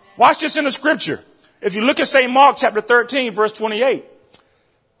 Watch this in the scripture. If you look at St. Mark chapter 13, verse 28,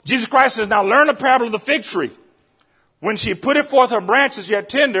 Jesus Christ says, now learn the parable of the fig tree. When she putteth forth her branches yet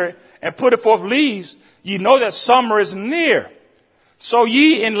tender, and putteth forth leaves, ye know that summer is near. So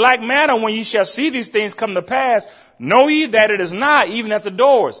ye in like manner, when ye shall see these things come to pass, know ye that it is nigh, even at the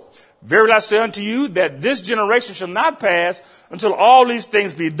doors. Verily I say unto you, that this generation shall not pass until all these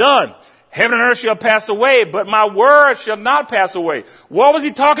things be done. Heaven and earth shall pass away, but my word shall not pass away. What was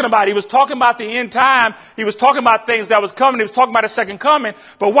he talking about? He was talking about the end time. He was talking about things that was coming. He was talking about a second coming.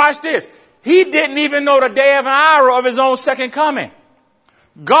 But watch this. he didn't even know the day of an hour of his own second coming.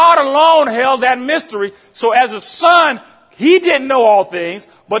 God alone held that mystery. So as a son, he didn't know all things,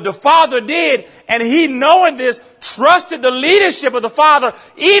 but the Father did. And he, knowing this, trusted the leadership of the Father,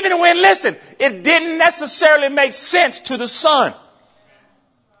 even when, listen, it didn't necessarily make sense to the Son.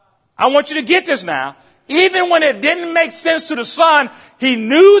 I want you to get this now. Even when it didn't make sense to the Son, he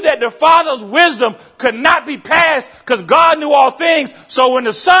knew that the Father's wisdom could not be passed because God knew all things. So when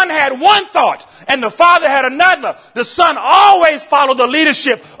the Son had one thought and the Father had another, the Son always followed the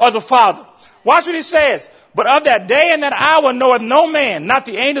leadership of the Father. Watch what he says. But of that day and that hour knoweth no man, not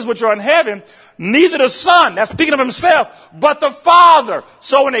the angels which are in heaven, neither the Son, that's speaking of himself, but the Father.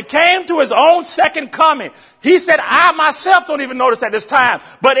 So when it came to his own second coming, he said, I myself don't even notice at this time.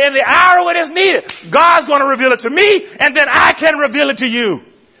 But in the hour when it's needed, God's going to reveal it to me, and then I can reveal it to you.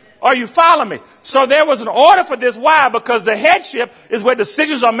 Are you following me? So there was an order for this. Why? Because the headship is where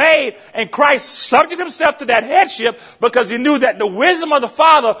decisions are made, and Christ subjected himself to that headship because he knew that the wisdom of the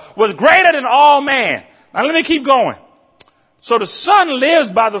Father was greater than all man. Now let me keep going. So the Son lives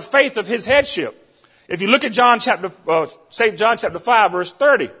by the faith of his headship. If you look at John chapter 5, verse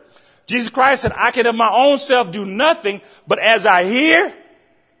 30, Jesus Christ said, I can of my own self do nothing, but as I hear,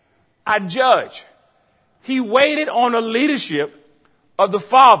 I judge. He waited on the leadership of the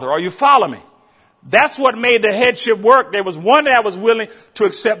Father. Are you following me? That's what made the headship work. There was one that was willing to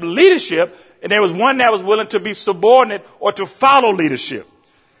accept leadership, and there was one that was willing to be subordinate or to follow leadership.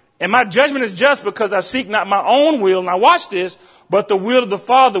 And my judgment is just because I seek not my own will, now watch this, but the will of the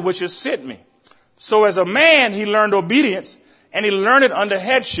Father which has sent me. So as a man, he learned obedience, and he learned it under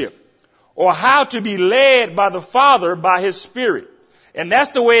headship, or how to be led by the Father by his Spirit. And that's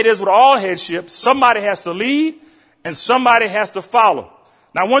the way it is with all headship. Somebody has to lead, and somebody has to follow.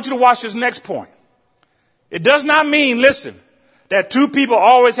 Now I want you to watch this next point. It does not mean, listen, that two people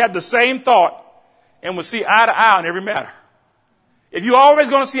always have the same thought and will see eye to eye on every matter. If you're always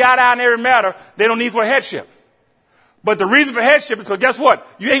going to see eye to eye on every matter, they don't need for a headship. But the reason for headship is because guess what?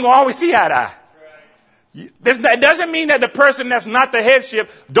 You ain't going to always see eye to eye. It doesn't mean that the person that's not the headship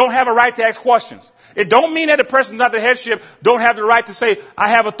don't have a right to ask questions. It don't mean that the person not the headship don't have the right to say, I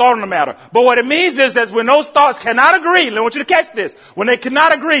have a thought on the matter. But what it means is that when those thoughts cannot agree, I want you to catch this. When they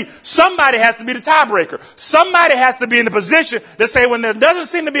cannot agree, somebody has to be the tiebreaker. Somebody has to be in the position to say when there doesn't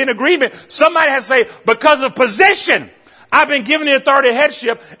seem to be an agreement, somebody has to say, because of position, I've been given the authority of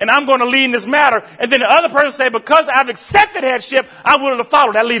headship, and I'm going to lead in this matter. And then the other person say, because I've accepted headship, I'm willing to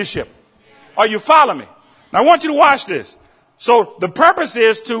follow that leadership. Are you following me? Now, I want you to watch this. So the purpose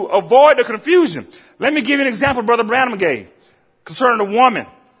is to avoid the confusion. Let me give you an example Brother Branham gave concerning a woman.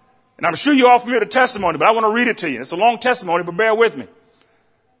 And I'm sure you're all familiar with the testimony, but I want to read it to you. It's a long testimony, but bear with me.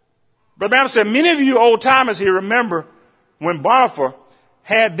 Brother Branham said, many of you old timers here remember when Bonhoeffer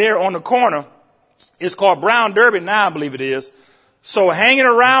had there on the corner, it's called Brown Derby now, I believe it is. So hanging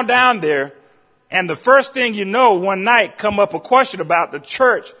around down there, and the first thing you know, one night come up a question about the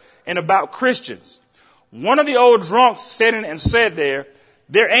church and about Christians. One of the old drunks sitting and said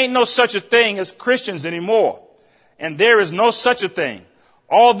there ain't no such a thing as Christians anymore. And there is no such a thing.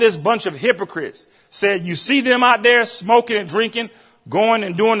 All this bunch of hypocrites said, you see them out there smoking and drinking, going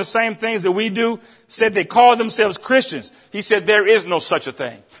and doing the same things that we do, said they call themselves Christians. He said, there is no such a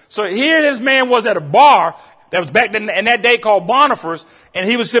thing. So here this man was at a bar that was back then in that day called Bonhoeffer's, and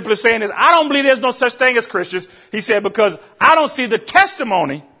he was simply saying this, I don't believe there's no such thing as Christians. He said, because I don't see the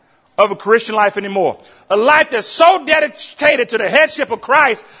testimony of a Christian life anymore. A life that's so dedicated to the headship of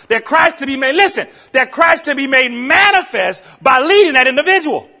Christ that Christ can be made, listen, that Christ can be made manifest by leading that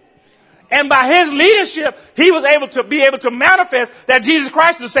individual. And by his leadership, he was able to manifest that Jesus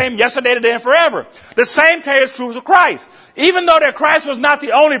Christ is the same yesterday, today, and forever. The same thing is true of Christ. Even though that Christ was not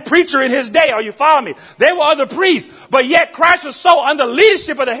the only preacher in his day, are you following me? There were other priests, but yet Christ was so under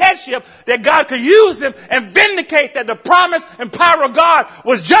leadership of the headship that God could use him and vindicate that the promise and power of God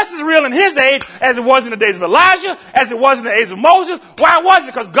was just as real in his age as it was in the days of Elijah, as it was in the days of Moses. Why was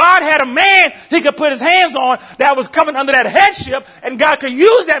it? Because God had a man he could put his hands on that was coming under that headship, and God could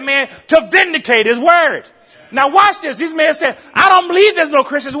use that man to vindicate his word. Now watch this. These men said, I don't believe there's no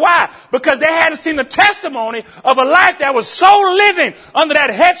Christians. Why? Because they hadn't seen the testimony of a life that was so living under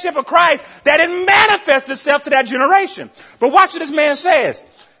that headship of Christ that it manifested itself to that generation. But watch what this man says.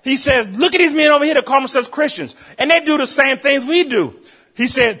 He says, look at these men over here that call themselves Christians. And they do the same things we do. He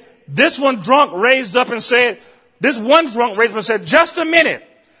said, this one drunk raised up and said, just a minute.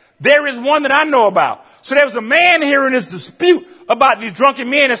 There is one that I know about. So there was a man here in this dispute about these drunken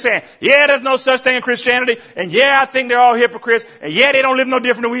men and saying, yeah, there's no such thing in Christianity. And yeah, I think they're all hypocrites. And yeah, they don't live no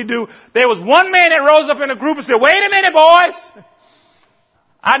different than we do. There was one man that rose up in a group and said, wait a minute, boys.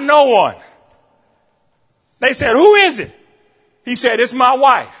 I know one. They said, who is it? He said, it's my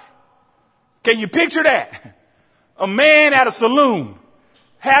wife. Can you picture that? A man at a saloon,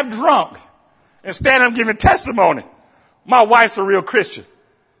 half drunk, and standing up giving testimony. My wife's a real Christian.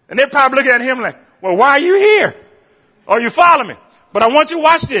 And they're probably looking at him like, well, why are you here? Or you follow me? But I want you to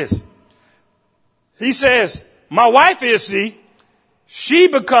watch this. He says, my wife is, see, she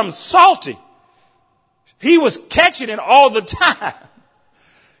becomes salty. He was catching it all the time.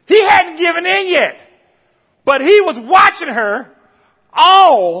 He hadn't given in yet, but he was watching her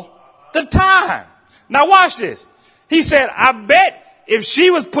all the time. Now watch this. He said, I bet if she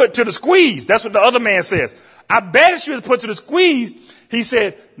was put to the squeeze, that's what the other man says. I bet if she was put to the squeeze, he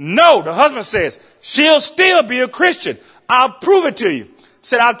said, no, the husband says, she'll still be a Christian. I'll prove it to you.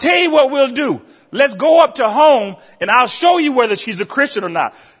 Said, I'll tell you what we'll do. Let's go up to home and I'll show you whether she's a Christian or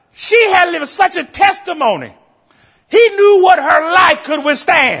not. She had lived such a testimony. He knew what her life could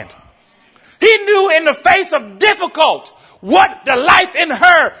withstand. He knew in the face of difficult what the life in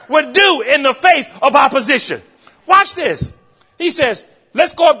her would do in the face of opposition. Watch this. He says,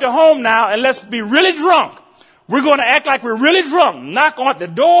 let's go up to home now and let's be really drunk. We're going to act like we're really drunk. Knock on the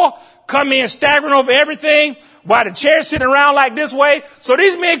door, come in staggering over everything while the chair's sitting around like this way. So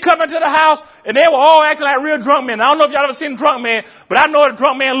these men come into the house and they were all acting like real drunk men. I don't know if y'all ever seen a drunk man, but I know what a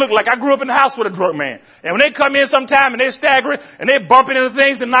drunk man looked like. I grew up in the house with a drunk man. And when they come in sometime and they're staggering and they're bumping into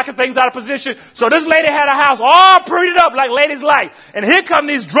things and knocking things out of position. So this lady had a house all prettied up like ladies like. And here come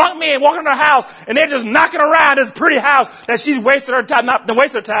these drunk men walking in her house and they're just knocking around this pretty house that she's wasted her time, not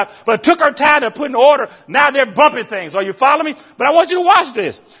wasted her time, but took her time to put in order. Now they're bumping things. Are you following me? But I want you to watch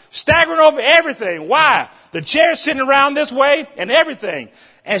this. Staggering over everything. Why? The chair sitting around this way and everything.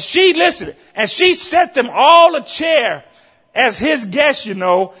 And she listened. And she set them all a chair as his guests, you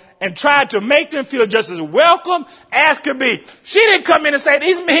know, and tried to make them feel just as welcome as could be. She didn't come in and say,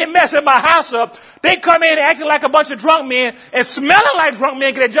 these men messing my house up. They come in acting like a bunch of drunk men and smelling like drunk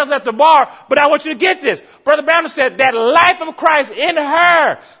men because they just left the bar. But I want you to get this. Brother Banner said that life of Christ in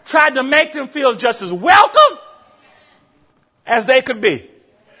her tried to make them feel just as welcome as they could be.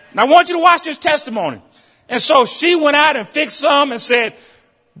 Now I want you to watch this testimony. And so she went out and fixed some and said,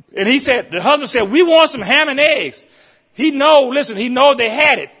 and he said, the husband said, we want some ham and eggs. He know they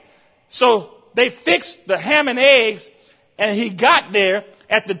had it. So they fixed the ham and eggs and he got there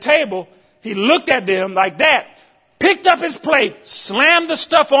at the table. He looked at them like that, picked up his plate, slammed the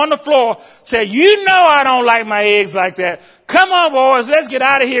stuff on the floor, said, you know I don't like my eggs like that. Come on, boys, let's get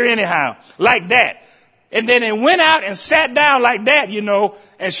out of here anyhow. Like that. And then they went out and sat down like that, you know,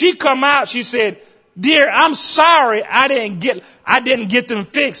 and she come out, she said, dear, I'm sorry I didn't get them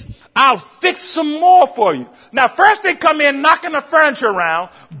fixed. I'll fix some more for you. Now, first they come in knocking the furniture around,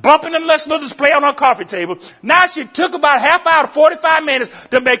 bumping the little display on her coffee table. Now she took about half hour, 45 minutes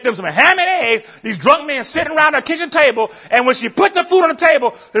to make them some ham and eggs. These drunk men sitting around her kitchen table. And when she put the food on the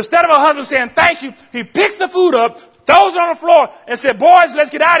table, instead of her husband saying thank you, he picks the food up, throws it on the floor and said, boys, let's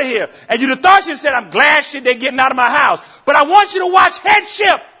get out of here. And you'd have thought she said, I'm glad they're getting out of my house. But I want you to watch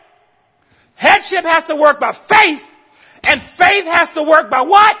headship. Headship has to work by faith, and faith has to work by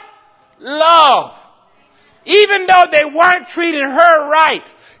what? Love. Even though they weren't treating her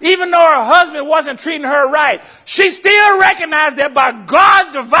right, even though her husband wasn't treating her right, she still recognized that by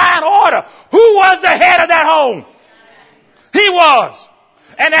God's divine order, who was the head of that home? He was.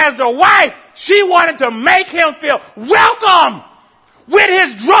 And as the wife, she wanted to make him feel welcome with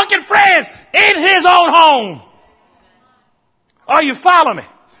his drunken friends in his own home. Are you following me?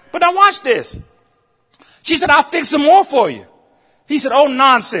 But now watch this. She said, I'll fix some more for you. He said, oh,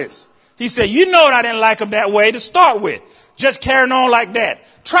 nonsense. He said, you know I didn't like him that way to start with. Just carrying on like that.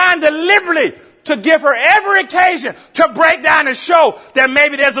 Trying deliberately to give her every occasion to break down and show that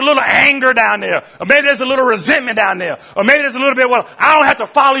maybe there's a little anger down there. Or maybe there's a little resentment down there. Or maybe there's a little bit, well, I don't have to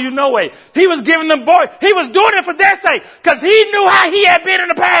follow you no way. He was giving them he was doing it for their sake because he knew how he had been in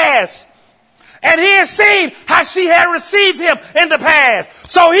the past. And he had seen how she had received him in the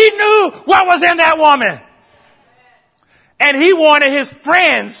past. So he knew what was in that woman. And he wanted his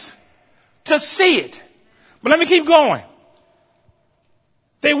friends to see it. But let me keep going.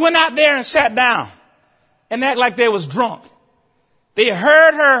 They went out there and sat down and acted like they was drunk. They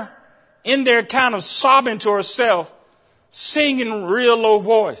heard her in there kind of sobbing to herself, singing in a real low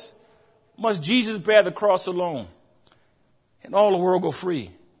voice. Must Jesus bear the cross alone and all the world go free?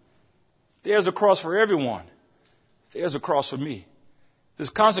 There's a cross for everyone. There's a cross for me.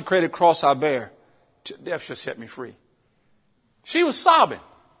 This consecrated cross I bear, till death shall set me free. She was sobbing.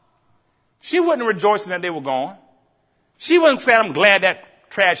 She wasn't rejoicing that they were gone. She wasn't saying, I'm glad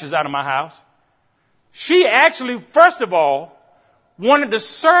that trash is out of my house. She actually, first of all, wanted to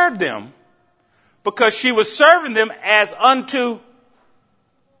serve them because she was serving them as unto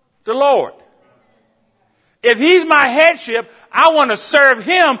the Lord. If he's my headship, I want to serve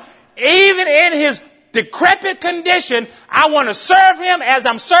him even in his decrepit condition. I want to serve him as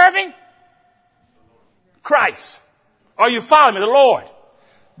I'm serving Christ. Are you following me? The Lord.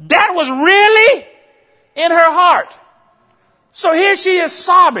 That was really in her heart. So here she is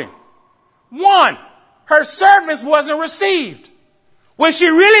sobbing. One, her service wasn't received when she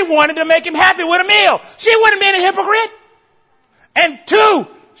really wanted to make him happy with a meal. She wouldn't have been a hypocrite. And two,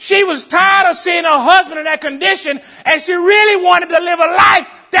 she was tired of seeing her husband in that condition, and she really wanted to live a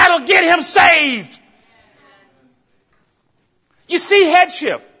life that'll get him saved. You see,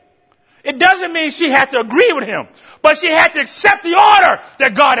 headship. It doesn't mean she had to agree with him, but she had to accept the order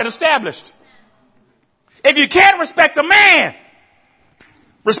that God had established. If you can't respect a man,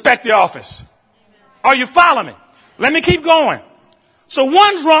 respect the office. Are you following me? Let me keep going. So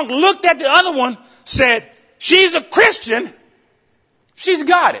one drunk looked at the other one, said, she's a Christian. She's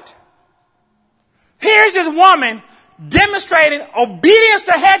got it. Here's this woman demonstrating obedience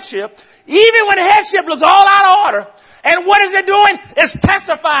to headship, even when headship was all out of order. And what is it doing? It's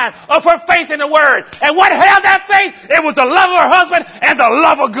testifying of her faith in the word. And what held that faith? It was the love of her husband and the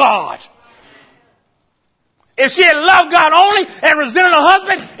love of God. If she had loved God only and resented her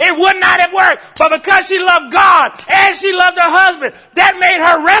husband, it would not have worked. But because she loved God and she loved her husband, that made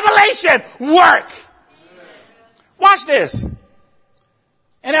her revelation work. Watch this.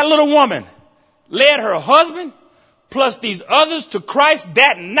 And that little woman led her husband plus these others to Christ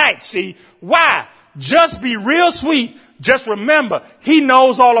that night. See, why? Just be real sweet. Just remember, he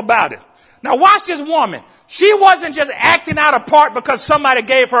knows all about it. Now watch this woman. She wasn't just acting out a part because somebody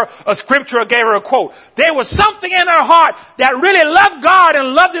gave her a scripture or gave her a quote. There was something in her heart that really loved God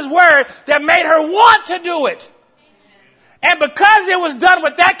and loved his word that made her want to do it. And because it was done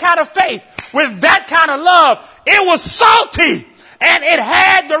with that kind of faith, with that kind of love, it was salty and it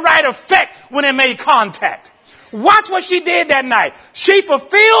had the right effect when it made contact. Watch what she did that night. She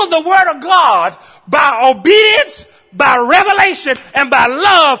fulfilled the word of God by obedience, by revelation, and by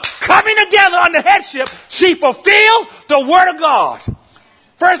love coming together under headship. She fulfilled the word of God.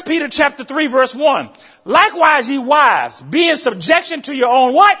 1 Peter chapter 3 verse 1. Likewise, ye wives, be in subjection to your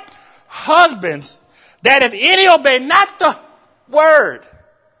own what? Husbands, that if any obey not the word.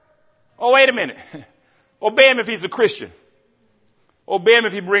 Oh, wait a minute. Obey him if he's a Christian. Obey him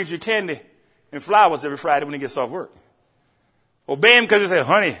if he brings you candy and flowers every Friday when he gets off work. Obey him because he says,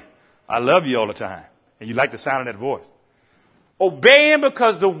 honey, I love you all the time. And you like the sound of that voice. Obey him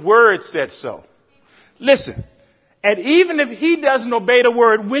because the word said so. Listen, and even if he doesn't obey the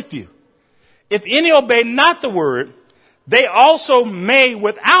word with you, if any obey not the word, they also may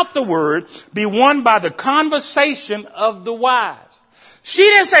without the word be won by the conversation of the wise. She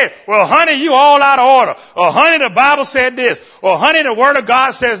didn't say, well, honey, you all out of order. Or honey, the Bible said this. Or honey, the word of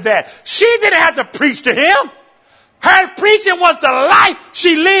God says that. She didn't have to preach to him. Her preaching was the life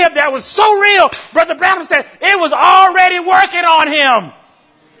she lived that was so real. Brother Branham said it was already working on him.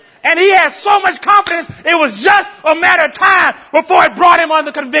 And he had so much confidence, it was just a matter of time before it brought him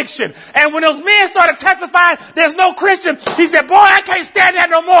under conviction. And when those men started testifying, there's no Christian, he said, boy, I can't stand that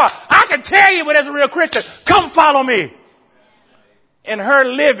no more. I can tell you when there's a real Christian. Come follow me. And her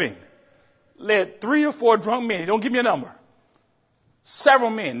living led 3 or 4 drunk men, he don't give me a number,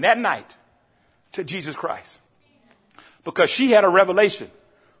 several men that night to Jesus Christ. Because she had a revelation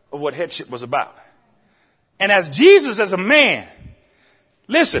of what headship was about. And as Jesus, as a man,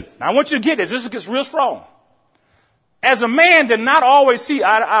 listen, I want you to get this. This gets real strong. As a man did not always see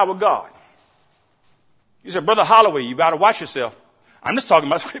eye to eye with God. You said, Brother Holloway, you got to watch yourself. I'm just talking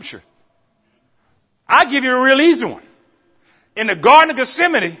about scripture. I'll give you a real easy one. In the Garden of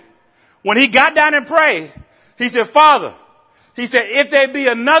Gethsemane, when he got down and prayed, he said, Father, he said, if there be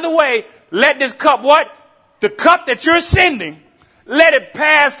another way, let this cup, what? The cup that you're sending, let it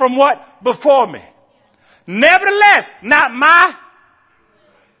pass from what? Before me. Nevertheless, not my,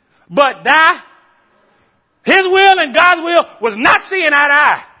 but thy. His will and God's will was not seeing eye to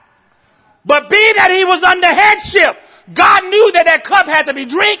eye. But being that he was under headship, God knew that that cup had to be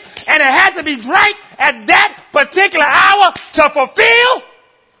drank, and it had to be drank at that particular hour to fulfill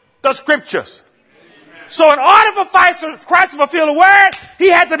the scriptures. Amen. So in order for Christ to fulfill the word,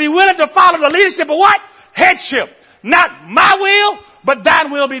 he had to be willing to follow the leadership of what? Headship. Not my will, but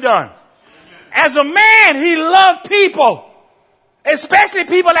thine will be done. Amen. As a man, he loved people. Especially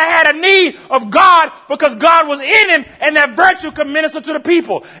people that had a need of God because God was in him and that virtue could minister to the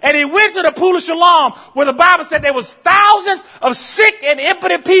people. And he went to the pool of Siloam where the Bible said there was thousands of sick and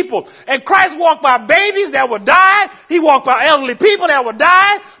impotent people. And Christ walked by babies that were dying. He walked by elderly people that were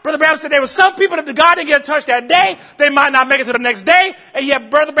dying. Brother Branham said there were some people that God didn't get a touch that day. They might not make it to the next day. And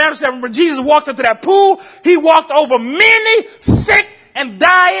yet Brother Branham said when Jesus walked up to that pool, he walked over many sick and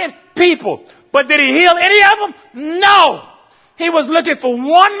dying people. But did he heal any of them? No. He was looking for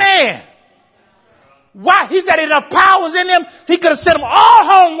one man. Why? He said enough power was in him. He could have sent them all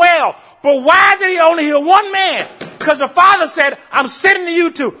home well. But why did he only heal one man? Because the Father said, I'm sending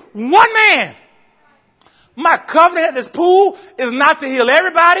you to one man. My covenant at this pool is not to heal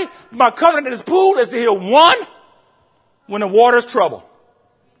everybody. My covenant at this pool is to heal one when the water is trouble.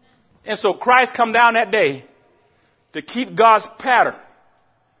 And so Christ come down that day to keep God's pattern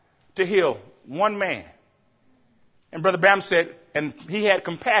to heal one man. And Brother Branham said, and he had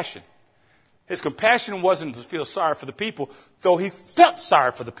compassion. His compassion wasn't to feel sorry for the people, though he felt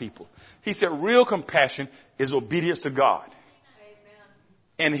sorry for the people. He said real compassion is obedience to God. Amen.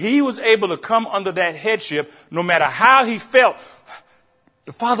 And he was able to come under that headship no matter how he felt.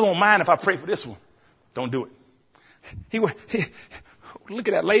 The Father won't mind if I pray for this one. Don't do it. Look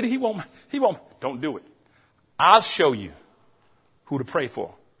at that lady. He won't. Don't do it. I'll show you who to pray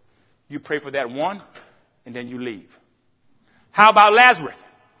for. You pray for that one and then you leave. How about Lazarus?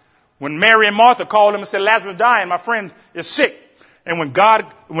 When Mary and Martha called him and said, Lazarus is dying, my friend is sick. And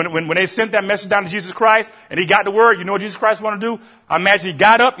when they sent that message down to Jesus Christ and he got the word, you know what Jesus Christ wanted to do? I imagine he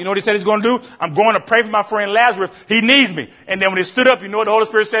got up. You know what he said he's going to do? I'm going to pray for my friend Lazarus. He needs me. And then when he stood up, you know what the Holy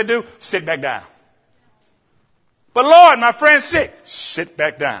Spirit said do? Sit back down. But Lord, my friend's sick. Sit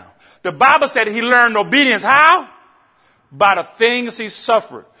back down. The Bible said he learned obedience. How? By the things he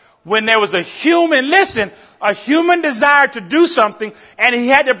suffered. When there was a human desire to do something, and he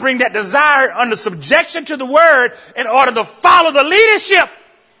had to bring that desire under subjection to the word in order to follow the leadership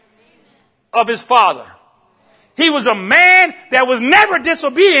of his Father. He was a man that was never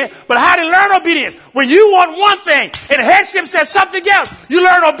disobedient, but how did he learn obedience? When you want one thing and headship says something else, you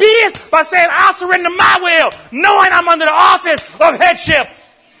learn obedience by saying, I'll surrender my will, knowing I'm under the office of headship.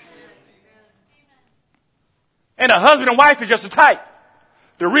 And a husband and wife is just a type.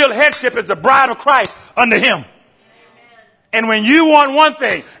 The real headship is the bride of Christ under him. Amen. And when you want one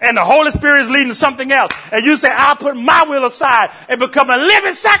thing and the Holy Spirit is leading to something else, and you say, I'll put my will aside and become a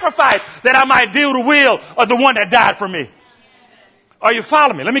living sacrifice that I might do the will of the one that died for me. Amen. Are you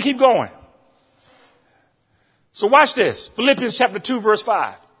following me? Let me keep going. So watch this. Philippians chapter 2, verse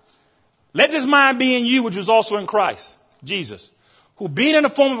 5. Let this mind be in you, which was also in Christ, Jesus, who being in the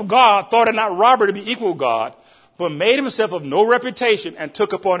form of God, thought it not robbery to be equal with God, but made himself of no reputation and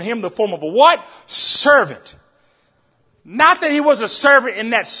took upon him the form of a what? Servant. Not that he was a servant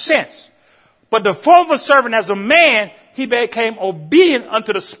in that sense, but the form of a servant as a man, he became obedient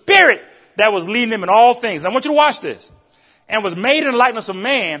unto the Spirit that was leading him in all things. I want you to watch this. And was made in the likeness of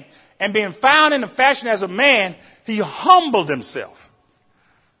man, and being found in the fashion as a man, he humbled himself.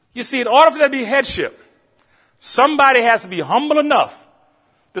 You see, in order for there to be headship, somebody has to be humble enough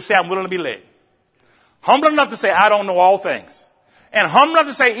to say, I'm willing to be led. Humble enough to say, I don't know all things. And humble enough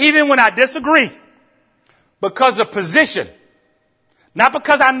to say, even when I disagree, because of position, not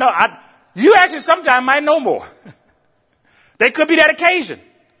because I know, you actually sometimes might know more. There could be that occasion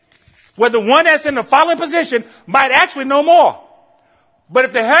where the one that's in the following position might actually know more. But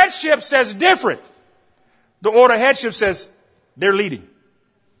if the headship says different, the order of headship says they're leading.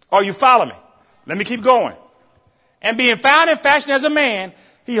 Are you following me? Let me keep going. And being found in fashion as a man,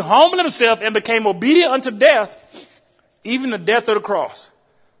 he humbled himself and became obedient unto death, even the death of the cross.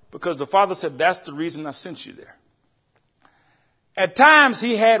 Because the Father said, that's the reason I sent you there. At times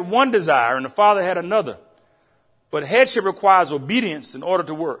he had one desire and the Father had another. But headship requires obedience in order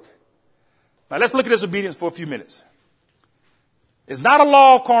to work. Now let's look at this obedience for a few minutes. It's not a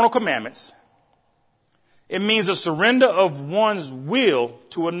law of carnal commandments. It means a surrender of one's will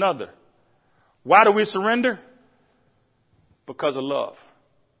to another. Why do we surrender? Because of love.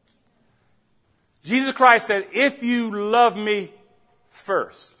 Jesus Christ said, if you love me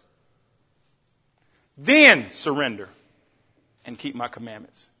first, then surrender and keep my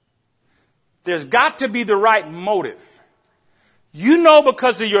commandments. There's got to be the right motive. You know,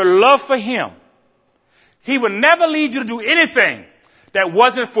 because of your love for him, he would never lead you to do anything that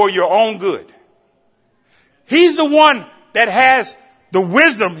wasn't for your own good. He's the one that has the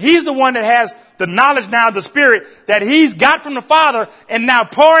wisdom. He's the one that has the knowledge now of the Spirit that he's got from the Father and now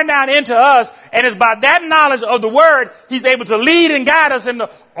pouring down into us. And it's by that knowledge of the Word, he's able to lead and guide us into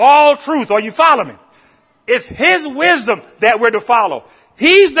all truth. Are you following me? It's his wisdom that we're to follow.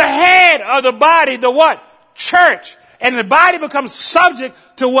 He's the head of the body, the what? Church. And the body becomes subject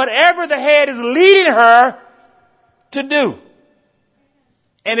to whatever the head is leading her to do.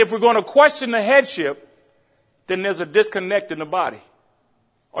 And if we're going to question the headship, then there's a disconnect in the body.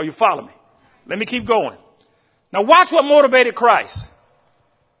 Are you following me? Let me keep going. Now watch what motivated Christ.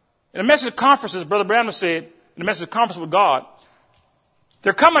 In the message conferences, Brother Branham said, in the message conference with God,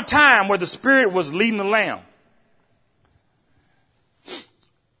 there come a time where the Spirit was leading the lamb.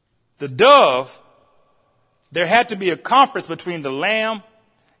 The dove, there had to be a conference between the lamb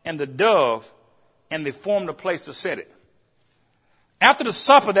and the dove, and they formed a place to set it. After the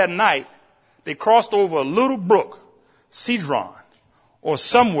supper that night, they crossed over a little brook, Cedron, or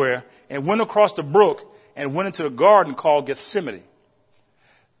somewhere, and went across the brook and went into a garden called Gethsemane.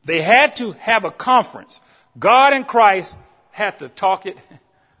 They had to have a conference. God and Christ had to talk it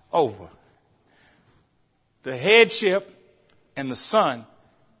over. The headship and the son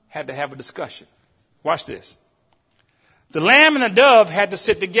had to have a discussion. Watch this. The lamb and the dove had to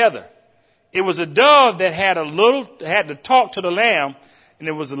sit together. It was a dove that had to talk to the lamb, and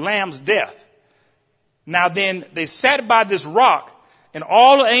it was the lamb's death. Now then, they sat by this rock, and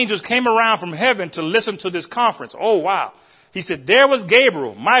all the angels came around from heaven to listen to this conference. Oh, wow. He said, there was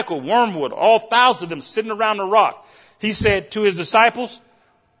Gabriel, Michael, Wormwood, all thousands of them sitting around the rock. He said to his disciples,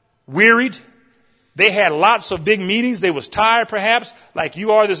 wearied. They had lots of big meetings. They was tired, perhaps, like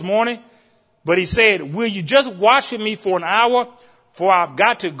you are this morning. But he said, will you just watch with me for an hour? For I've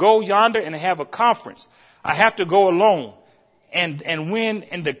got to go yonder and have a conference. I have to go alone. And when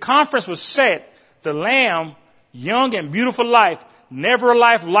the conference was set, the lamb, young and beautiful life, never a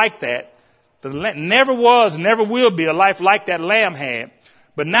life like that. Never was, never will be a life like that lamb had.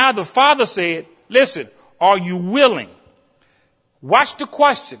 But now the Father said, listen, are you willing? Watch the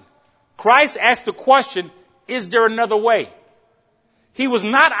question. Christ asked the question, is there another way? He was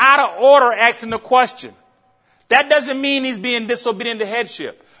not out of order asking the question. That doesn't mean he's being disobedient to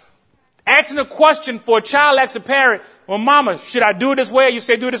headship. Asking a question for a child asks a parent, well, mama, should I do it this way? You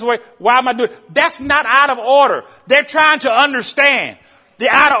say do it this way. Why am I doing it? That's not out of order. They're trying to understand. The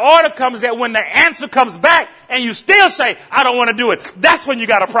out of order comes that when the answer comes back and you still say, I don't want to do it. That's when you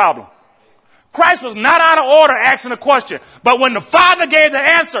got a problem. Christ was not out of order asking a question. But when the Father gave the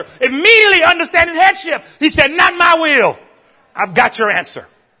answer, immediately understanding headship, he said, not my will. I've got your answer.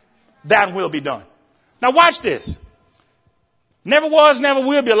 That will be done. Now watch this. Never was, never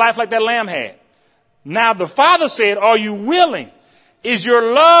will be a life like that lamb had. Now the Father said, are you willing? Is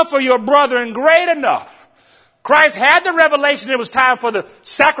your love for your brethren great enough? Christ had the revelation it was time for the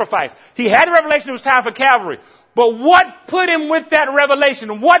sacrifice. He had the revelation it was time for Calvary. But what put him with that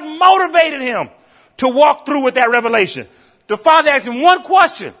revelation? What motivated him to walk through with that revelation? The Father asked him one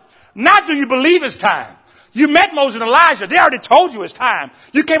question. Not do you believe it's time? You met Moses and Elijah. They already told you it's time.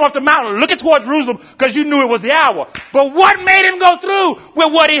 You came off the mountain looking towards Jerusalem because you knew it was the hour. But what made him go through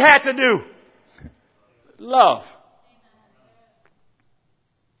with what he had to do? Love.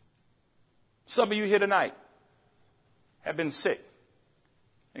 Some of you here tonight have been sick,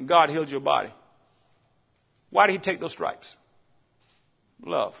 and God healed your body. Why did he take those stripes?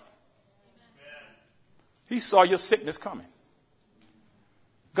 Love. He saw your sickness coming.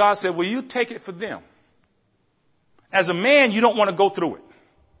 God said, will you take it for them? As a man, you don't want to go through it.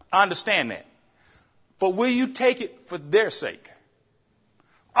 I understand that. But will you take it for their sake?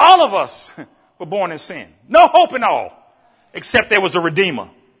 All of us were born in sin. No hope in all, except there was a Redeemer.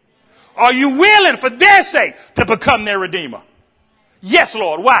 Are you willing for their sake to become their Redeemer? Yes,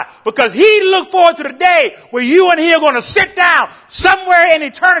 Lord. Why? Because he looked forward to the day where you and he are going to sit down somewhere in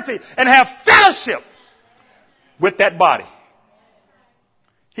eternity and have fellowship with that body.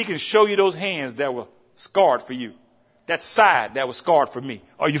 He can show you those hands that were scarred for you. That side that was scarred for me.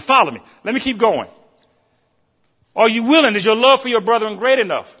 Are you following me? Let me keep going. Are you willing? Is your love for your brethren great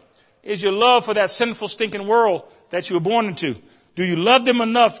enough? Is your love for that sinful, stinking world that you were born into? Do you love them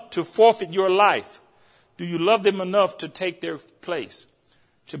enough to forfeit your life? Do you love them enough to take their place,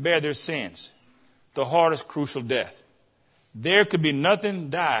 to bear their sins? The hardest, crucial death. There could be nothing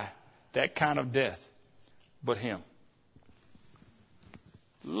die that kind of death but him.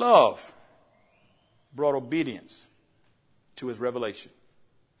 Love brought obedience to his revelation.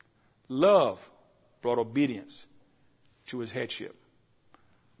 Love brought obedience to his headship.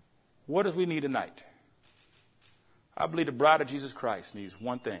 What do we need tonight? I believe the bride of Jesus Christ needs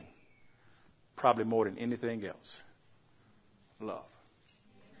one thing, probably more than anything else. Love.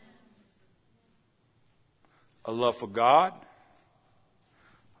 A love for God,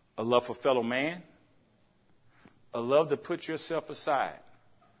 a love for fellow man, a love to put yourself aside,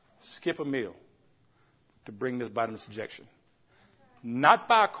 skip a meal, to bring this body into subjection. Not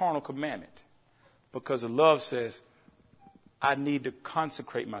by a carnal commandment, because the love says, I need to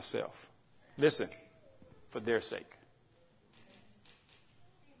consecrate myself. Listen, for their sake.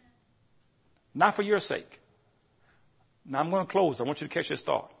 Not for your sake. Now I'm going to close. I want you to catch this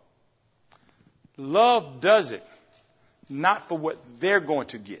thought. Love does it not for what they're going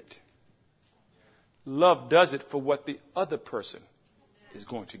to get. Love does it for what the other person is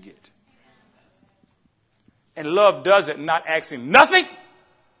going to get. And love does it not asking nothing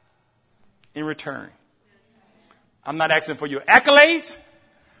in return. I'm not asking for your accolades.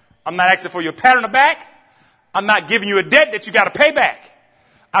 I'm not asking for your pat on the back. I'm not giving you a debt that you got to pay back.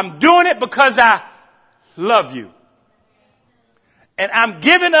 I'm doing it because I love you. And I'm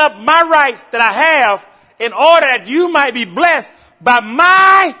giving up my rights that I have in order that you might be blessed by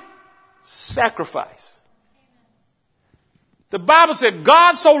my sacrifice. The Bible said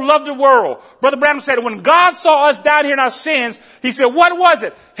God so loved the world. Brother Branham said when God saw us down here in our sins, he said, what was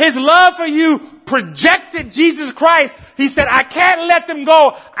it? His love for you projected Jesus Christ. He said, I can't let them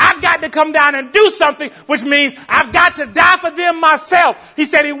go. I've got to come down and do something, which means I've got to die for them myself. He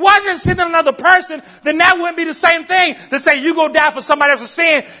said he wasn't sending another person. Then that wouldn't be the same thing to say you go die for somebody else's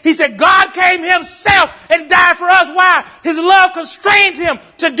sin. He said God came himself and died for us. Why? His love constrained him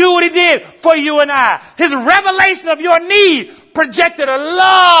to do what he did for you and I. His revelation of your need projected a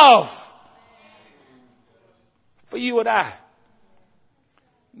love for you and I.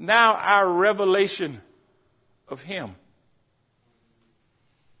 Now our revelation of him,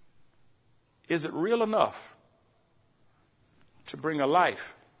 is it real enough to bring a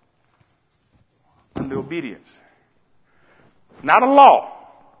life under obedience? Not a law.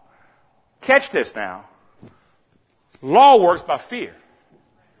 Catch this now. Law works by fear.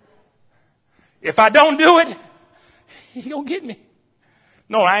 If I don't do it, he gonna get me.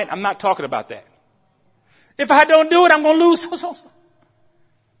 No, I'm not talking about that. If I don't do it, I'm gonna lose.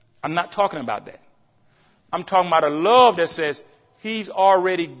 I'm not talking about that. I'm talking about a love that says he's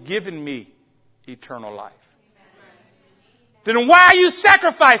already given me eternal life. Then why are you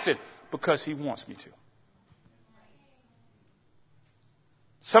sacrificing? Because he wants me to.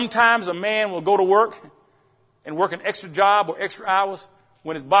 Sometimes a man will go to work and work an extra job or extra hours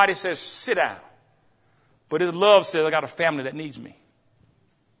when his body says sit down. But his love says, I got a family that needs me.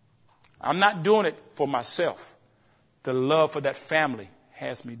 I'm not doing it for myself. The love for that family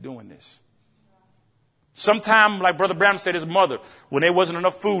has me doing this. Sometimes, like Brother Branham said, his mother, when there wasn't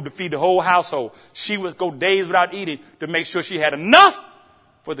enough food to feed the whole household, she would go days without eating to make sure she had enough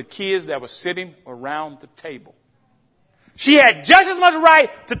for the kids that were sitting around the table. She had just as much right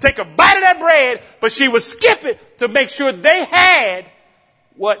to take a bite of that bread, but she would skip it to make sure they had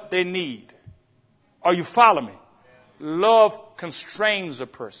what they need. Are you following me? Love constrains a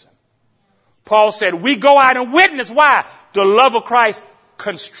person. Paul said, we go out and witness. Why? The love of Christ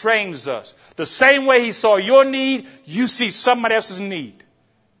constrains us. The same way he saw your need, you see somebody else's need.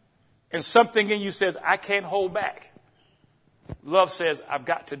 And something in you says, I can't hold back. Love says, I've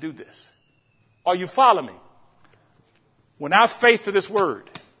got to do this. Are you following me? When our faith to this word,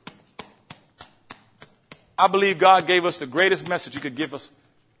 I believe God gave us the greatest message he could give us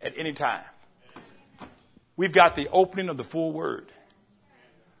at any time. We've got the opening of the full word.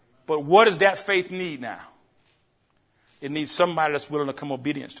 But what does that faith need now? It needs somebody that's willing to come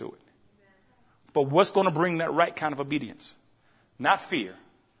obedience to it. But what's going to bring that right kind of obedience? Not fear.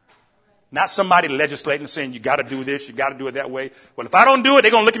 Not somebody legislating and saying, you got to do this, you got to do it that way. Well, if I don't do it,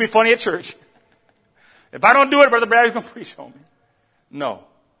 they're going to look at me funny at church. If I don't do it, Brother Barry's going to preach on me. No.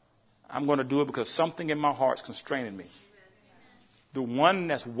 I'm going to do it because something in my heart's constraining me. The one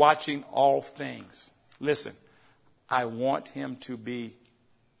that's watching all things. Listen, I want him to be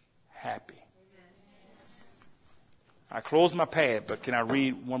happy. I closed my pad, but can I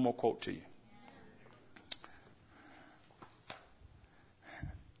read one more quote to you?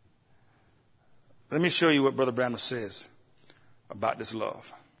 Let me show you what Brother Branham says about this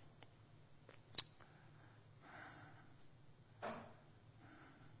love. And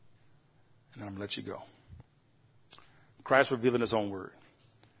then I'm going to let you go. Christ revealing his own word.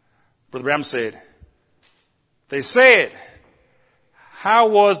 Brother Branham said, they said, how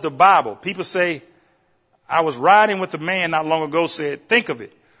was the Bible? People say, I was riding with a man not long ago said, think of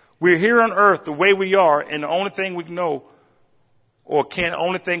it. We're here on earth the way we are, and the only thing we know or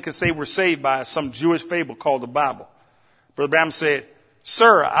only thing can say we're saved by is some Jewish fable called the Bible. Brother Branham said,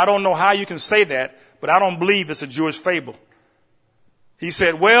 sir, I don't know how you can say that, but I don't believe it's a Jewish fable. He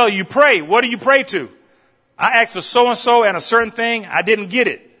said, well, you pray. What do you pray to? I asked for so-and-so and a certain thing. I didn't get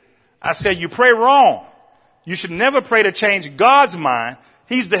it. I said, you pray wrong. You should never pray to change God's mind.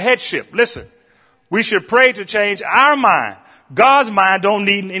 He's the headship. Listen, We should pray to change our mind. God's mind don't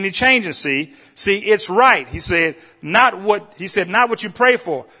need any changing. See, it's right. He said, not what you pray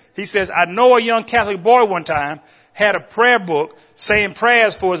for. He says, I know a young Catholic boy one time had a prayer book saying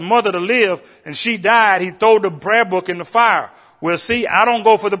prayers for his mother to live, and she died. He threw the prayer book in the fire. Well, see, I don't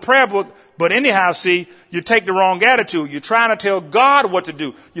go for the prayer book, but anyhow, see, you take the wrong attitude. You're trying to tell God what to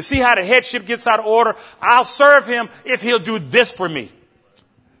do. You see how the headship gets out of order? I'll serve him if he'll do this for me.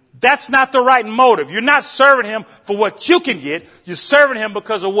 That's not the right motive. You're not serving him for what you can get. You're serving him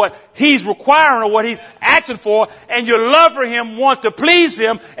because of what he's requiring or what he's asking for, and your love for him want to please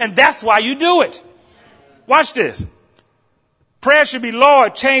him, and that's why you do it. Watch this. Prayer should be,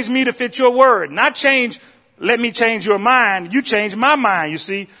 Lord, change me to fit your word. Not change, let me change your mind. You change my mind. You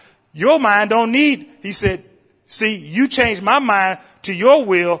see, your mind don't need, he said, see, you change my mind to your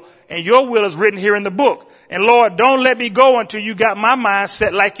will, and your will is written here in the book. And Lord, don't let me go until you got my mind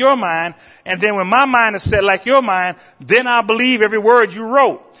set like your mind. And then when my mind is set like your mind, then I'll believe every word you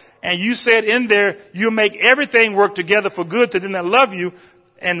wrote. And you said in there, you'll make everything work together for good to them that love you.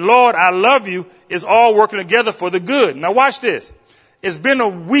 And Lord, I love you is all working together for the good. Now watch this. It's been a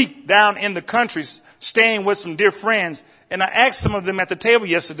week down in the country staying with some dear friends. And I asked some of them at the table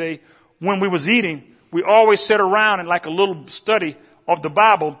yesterday when we was eating, we always sat around and like a little study of the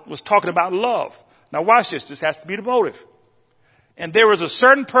Bible was talking about love. Now watch this. This has to be the motive. And there was a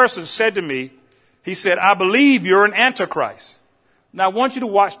certain person said to me, he said, I believe you're an antichrist. Now I want you to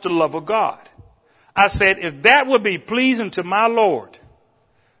watch the love of God. I said, if that would be pleasing to my Lord,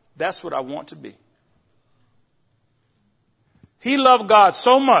 that's what I want to be. He loved God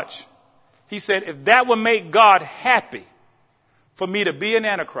so much. He said, if that would make God happy for me to be an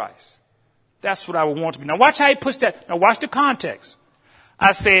antichrist, that's what I would want to be. Now watch how he puts that. Now watch the context.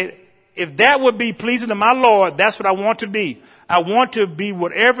 I said, if that would be pleasing to my Lord, that's what I want to be. I want to be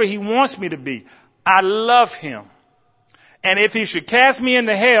whatever he wants me to be. I love him. And if he should cast me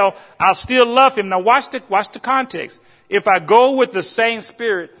into hell, I'll still love him. Now watch the context. If I go with the same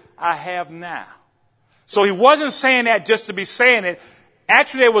spirit I have now. So he wasn't saying that just to be saying it.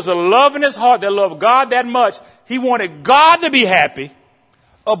 Actually, there was a love in his heart that loved God that much. He wanted God to be happy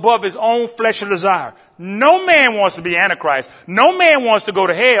above his own fleshly desire. No man wants to be Antichrist. No man wants to go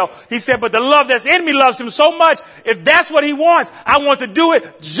to hell. He said, but the love that's in me loves him so much. If that's what he wants, I want to do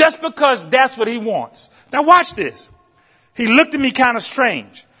it just because that's what he wants. Now watch this. He looked at me kind of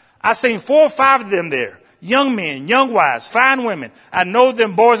strange. I seen 4 or 5 of them there. Young men, young wives, fine women. I know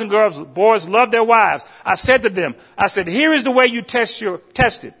them boys and girls. Boys love their wives. I said to them, I said, here is the way you test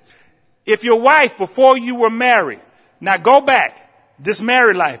it. If your wife, before you were married, now go back, this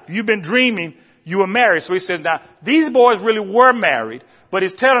married life, you've been dreaming you were married. So he says, now, these boys really were married, but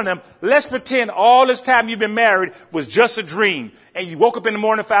he's telling them, let's pretend all this time you've been married was just a dream. And you woke up in the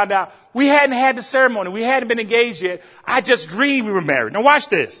morning and found out, we hadn't had the ceremony. We hadn't been engaged yet. I just dreamed we were married. Now watch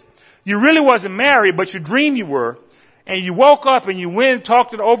this. You really wasn't married, but you dreamed you were. And you woke up and you went and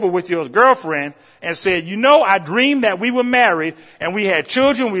talked it over with your girlfriend and said, you know, I dreamed that we were married and we had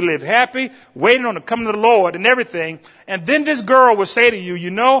children. We lived happy, waiting on the coming of the Lord and everything. And then this girl would say to you,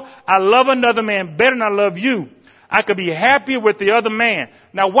 you know, I love another man better than I love you. I could be happier with the other man.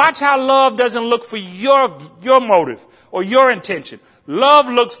 Now watch how love doesn't look for your motive or your intention. Love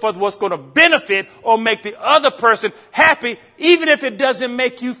looks for what's going to benefit or make the other person happy, even if it doesn't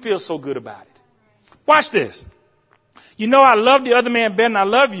make you feel so good about it. Watch this. You know, I love the other man better than I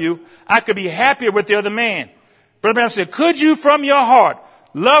love you. I could be happier with the other man. Brother Branham said, could you from your heart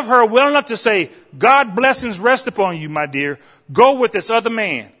love her well enough to say, God blessings rest upon you, my dear. Go with this other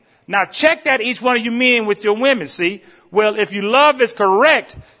man. Now check that each one of you men with your women, see? Well, if your love is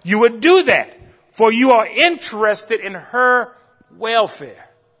correct, you would do that. For you are interested in her welfare.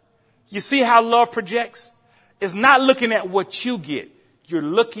 You see how love projects? It's not looking at what you get. You're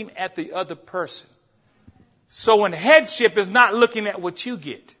looking at the other person. So when headship is not looking at what you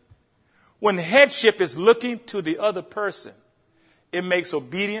get, when headship is looking to the other person, it makes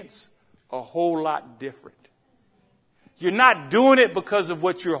obedience a whole lot different. You're not doing it because of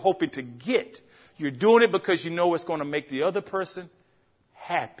what you're hoping to get. You're doing it because you know it's going to make the other person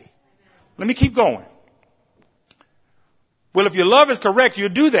happy. Let me keep going. Well, if your love is correct, you'll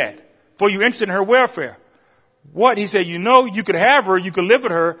do that, for you're interested in her welfare. What? He said, you know, you could have her, you could live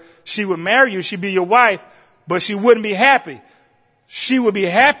with her, she would marry you, she'd be your wife, but she wouldn't be happy. She would be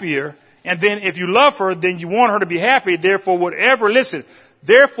happier, and then if you love her, then you want her to be happy. Therefore, whatever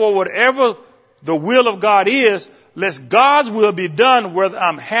the will of God is, let God's will be done, whether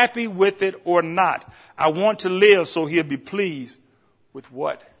I'm happy with it or not. I want to live so he'll be pleased with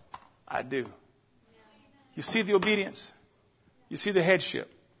what I do. You see the obedience? You see the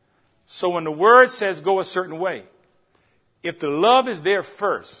headship? So when the word says go a certain way, if the love is there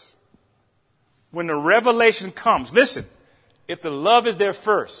first, when the revelation comes, listen, if the love is there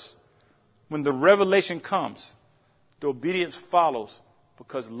first, when the revelation comes, the obedience follows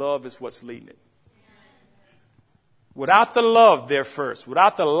because love is what's leading it. Without the love there first,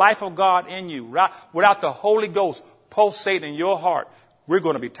 without the life of God in you, without the Holy Ghost pulsating in your heart, we're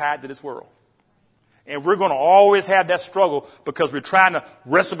going to be tied to this world. And we're going to always have that struggle because we're trying to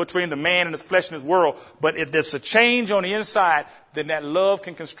wrestle between the man and his flesh and his world. But if there's a change on the inside, then that love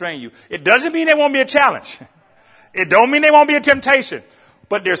can constrain you. It doesn't mean there won't be a challenge. It don't mean there won't be a temptation.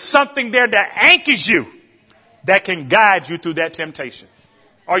 But there's something there that anchors you that can guide you through that temptation.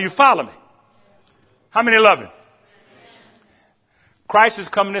 Are you following me? How many love him? Christ is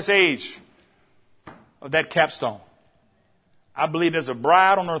coming this age of that capstone. I believe there's a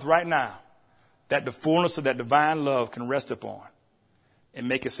bride on earth right now that the fullness of that divine love can rest upon and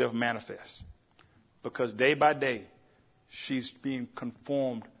make itself manifest. Because day by day, she's being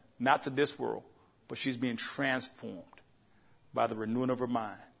conformed, not to this world, but she's being transformed by the renewing of her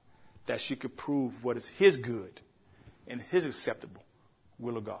mind, that she could prove what is his good and his acceptable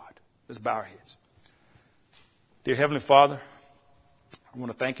will of God. Let's bow our heads. Dear Heavenly Father, I want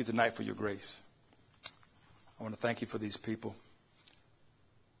to thank you tonight for your grace. I want to thank you for these people,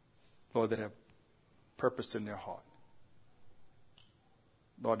 Lord, that have purpose in their heart.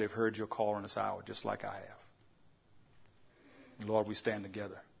 Lord, they've heard your call in this hour just like I have. And Lord, we stand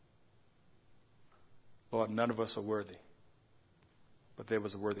together. Lord, none of us are worthy, but there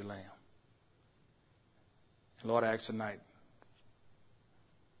was a worthy lamb. And Lord, I ask tonight,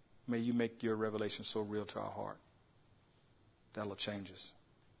 may you make your revelation so real to our heart that it'll change us.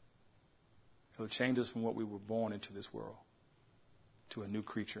 It'll change us from what we were born into this world to a new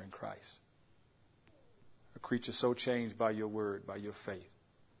creature in Christ. A creature so changed by your word, by your faith,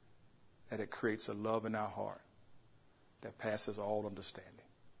 that it creates a love in our heart that passes all understanding.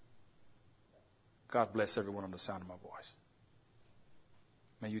 God bless everyone on the sound of my voice.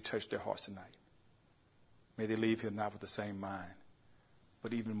 May you touch their hearts tonight. May they leave here not with the same mind,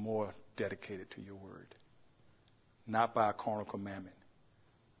 but even more dedicated to your word. Not by a carnal commandment,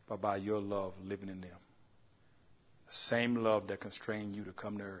 but by your love living in them. The same love that constrained you to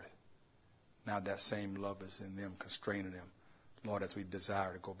come to earth. Now that same love is in them, constraining them, Lord, as we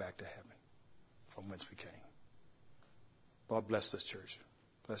desire to go back to heaven from whence we came. Lord, bless this church.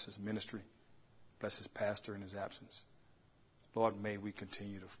 Bless his ministry. Bless his pastor in his absence. Lord, may we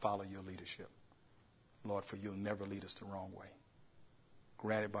continue to follow your leadership. Lord, for you'll never lead us the wrong way.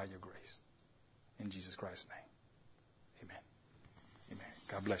 Granted by your grace. In Jesus Christ's name. Amen. Amen.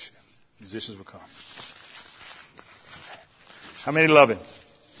 God bless you. Musicians will come. How many love him?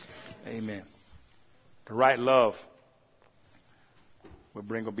 Amen. The right love will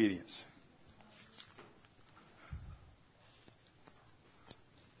bring obedience.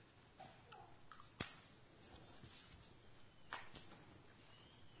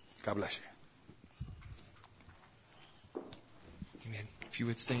 God bless you. Amen. If you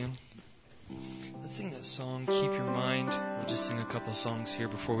would stand. Let's sing that song, Keep Your Mind. We'll just sing a couple of songs here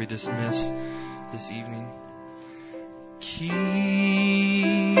before we dismiss this evening.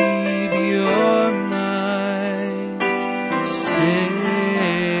 Keep your mind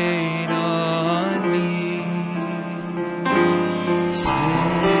stayed on me. Stayed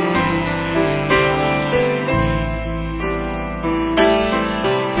on me.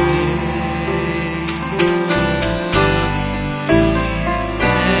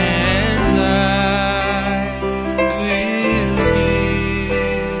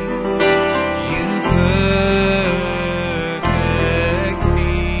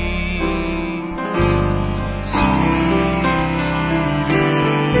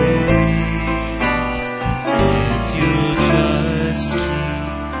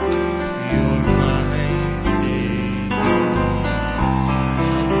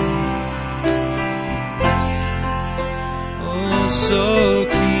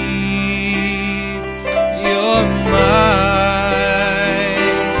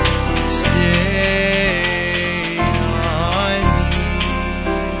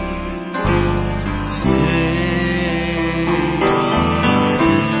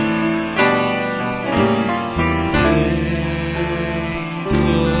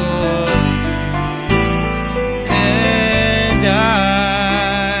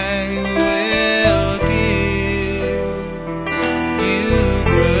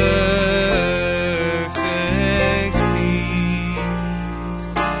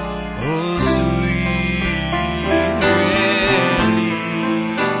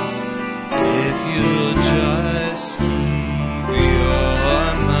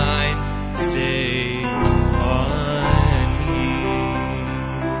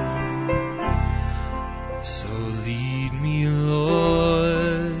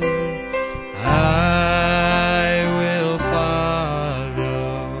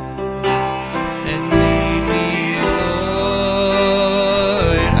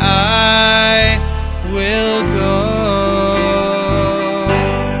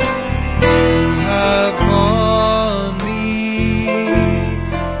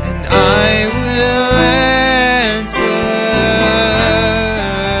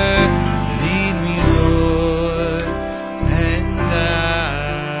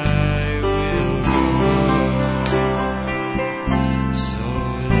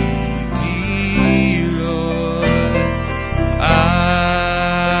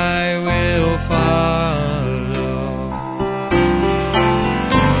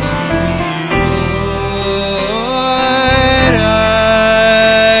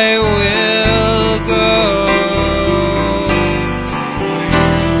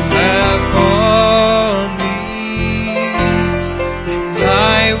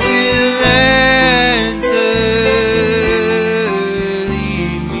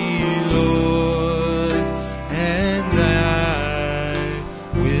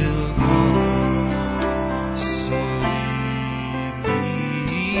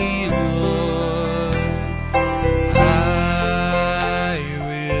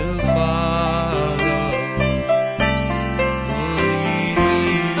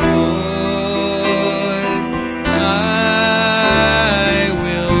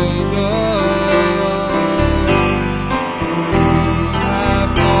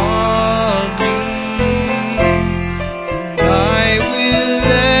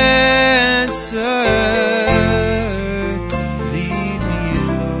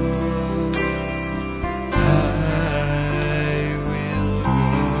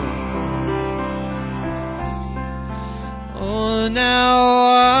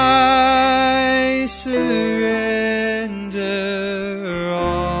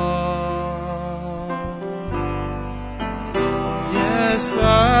 Yes,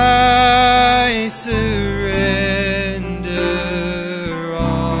 I surrender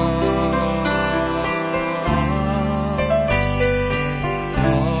all.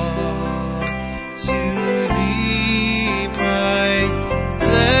 To Thee, my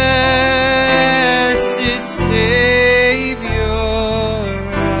blessed Savior,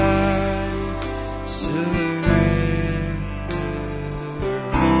 I surrender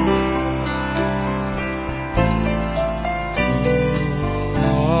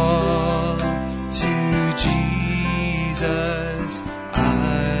all. To Jesus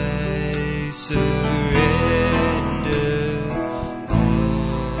I surrender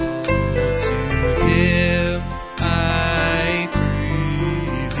all. To Him I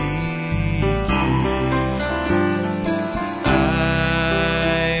freely give.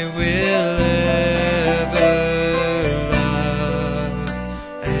 I will ever love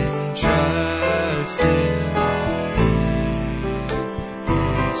and trust Him in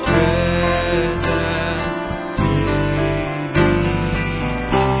His presence daily.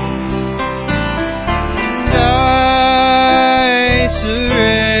 And I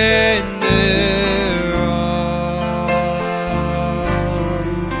surrender all.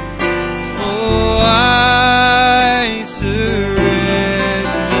 Oh, I surrender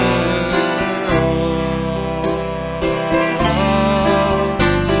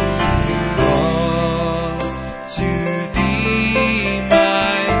all. To Thee,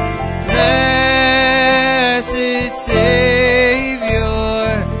 my blessed Savior,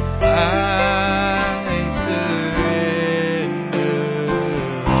 I surrender.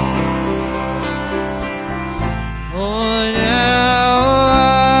 Oh, now I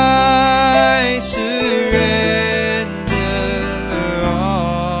surrender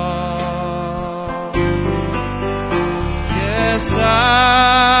all. Yes,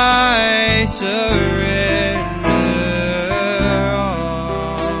 I surrender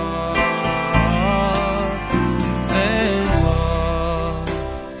all. And all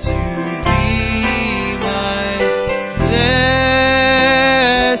to Thee, my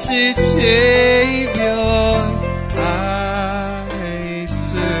blessed Savior, I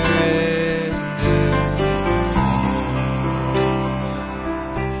surrender.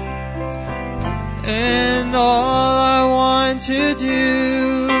 And all I want to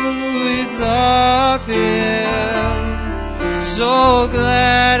do is love Him. So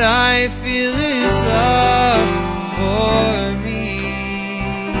glad I feel His love for me.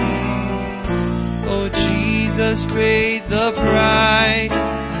 Oh, Jesus paid the price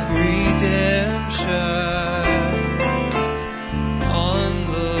of redemption on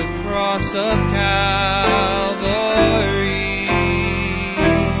the cross of Calvary.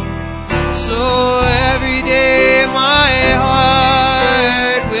 So every day my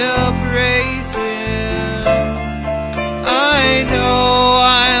heart will praise Him. I know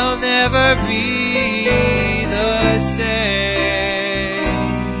I'll never be the same.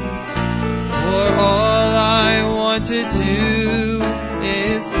 For all I want to do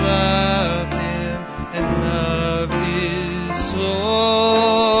is love Him and love His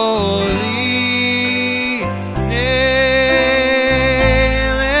holy name.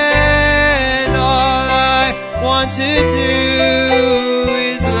 And all I want to do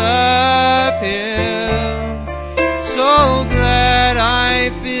is love Him. So glad I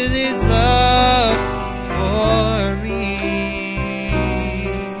feel His love for me.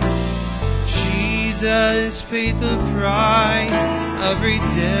 Jesus paid the price of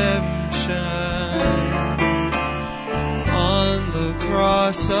redemption on the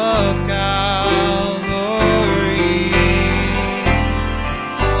cross of Calvary.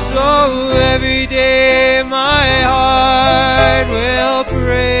 So every day my heart will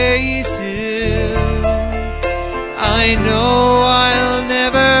praise Him. I know I'll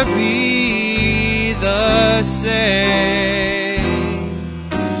never be the same.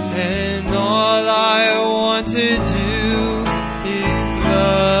 And all I want to do is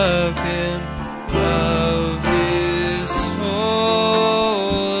love Him, love His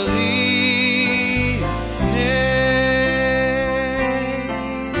holy name.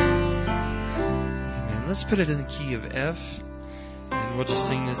 Amen. Let's put it in the key of F. And we'll just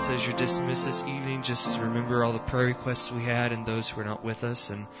sing this as you're dismissed this evening. Just remember all the prayer requests we had and those who are not with us.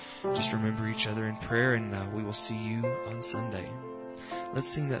 And just remember each other in prayer. And we will see you on Sunday. Let's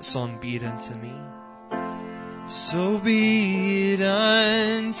sing that song, Be It Unto Me. So be it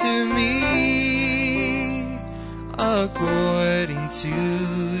unto me according to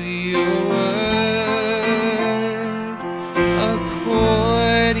your word,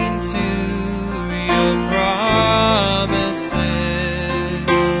 according to your promises.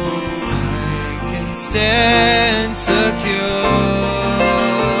 I can stand secure.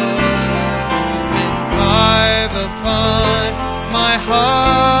 upon my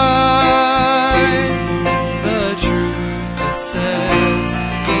heart the truth that sets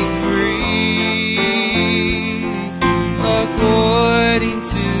me free, according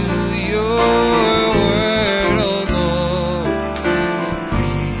to your word, O Lord,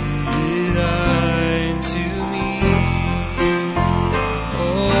 be it unto me.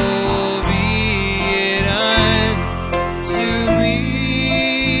 Oh, be it unto me,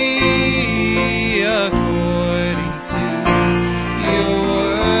 according to your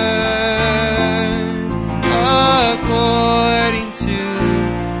word, according to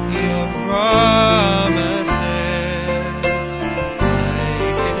your promises, I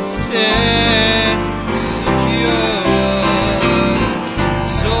can stand secure.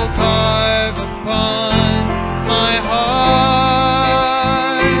 So carve upon my heart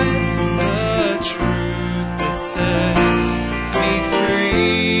the truth that sets me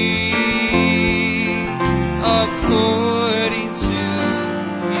free, according to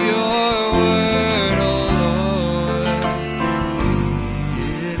your word, O Lord, be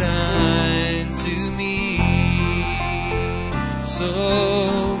it unto me. So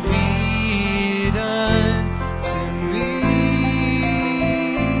be it unto me,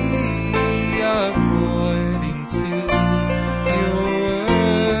 according to your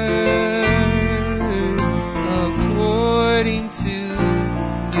word, according to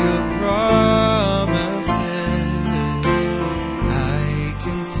your promises, I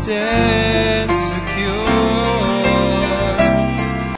can stand